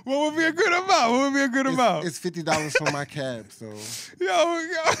amount? What would be a good amount? What would be a good amount? It's $50 for my cab, so. Yo.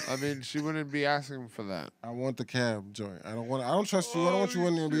 I mean, she wouldn't be asking for that. I want the cab joint. I don't trust you. I don't want you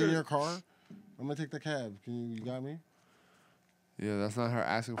in there being in your car. I'm gonna take the cab. You got me? Yeah, that's not her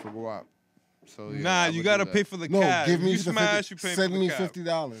asking for guap. So yeah, nah, you gotta pay for the cab. Give me you smash, you pay send for me the cab.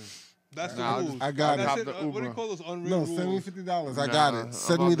 $50. That's the Nah, rules. I got it. That's what do you call those unwritten No, rules? send me $50. I got it.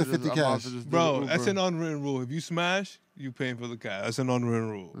 Send me the 50 cash. Bro, that's an unwritten rule. If you smash, you paying for the cab. That's an unwritten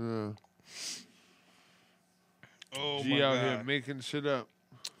rule. Yeah. Oh G my out God. here making shit up.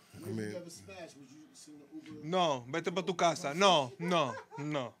 I mean, No, vete pa tu casa. No.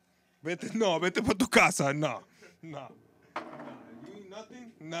 Vete pa tu casa. No. You ain't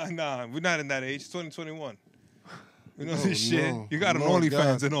nothing? Nah. We're not in that age. It's 2021. You know this shit. no. You got an Lord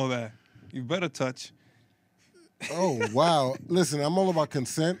OnlyFans God. and all that. You better touch. oh, wow. Listen, I'm all about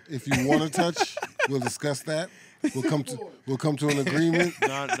consent. If you want to touch, we'll discuss that. We'll come to an agreement.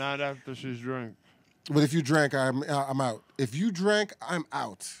 Not after she's drunk. But if you drank, I'm out. If you drank, I'm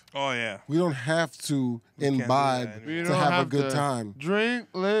out. Oh, yeah. We don't have to can't do imbibe that We to don't have a have good to time. Drink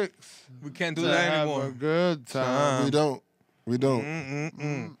licks. We can't do To that have anymore. a good time. We don't.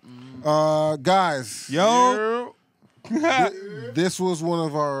 Guys. Yo. This was one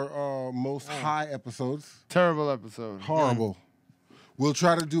of our most high episodes. Terrible episode. Horrible. We'll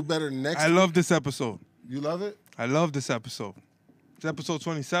try to do better next I week. love this episode. You love it? I love this episode. It's episode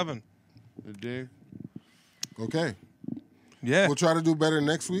 27. You dig? Okay. Yeah. We'll try to do better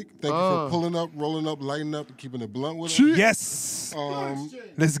next week. Thank you for pulling up, rolling up, lighting up, and keeping it blunt with us. Yes.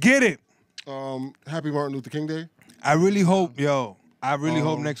 Let's get it. Happy Martin Luther King Day. I really hope,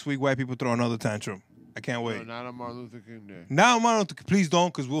 hope next week white people throw another tantrum. I can't wait. No, not on Martin Luther King Day. Now, Martin Luther, please don't,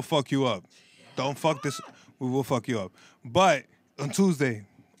 because we'll fuck you up. Don't fuck this. We will fuck you up. But on Tuesday,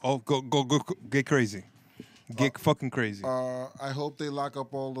 go get crazy. Get fucking crazy. I hope they lock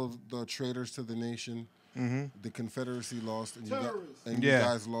up all of the traitors to the nation. The Confederacy lost, and you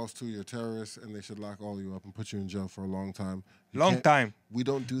guys lost too. You're terrorists, and they should lock all you up and put you in jail for a long time. Long time. We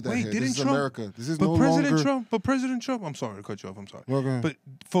don't do that Wait, here. didn't This is Trump, America. This is but no President longer. President Trump, I'm sorry to cut you off. I'm sorry. Well, go ahead. But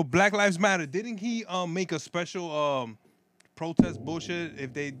for Black Lives Matter, didn't he make a special protest bullshit?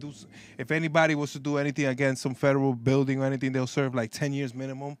 If anybody was to do anything against some federal building or anything, they'll serve like 10 years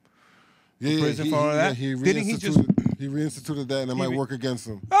minimum. Prison for all that? Didn't he just? He reinstituted that, and it might work against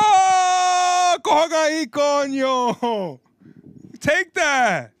him. Oh, cojan ahí, coño. Take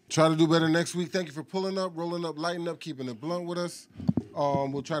that. Try to do better next week. Thank you for pulling up, rolling up, lighting up, keeping it blunt with us.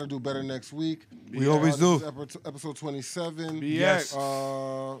 We'll try to do better next week. We always do. This is episode 27. Yes.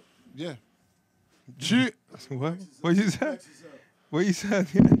 Yeah. What? What you said? What you said?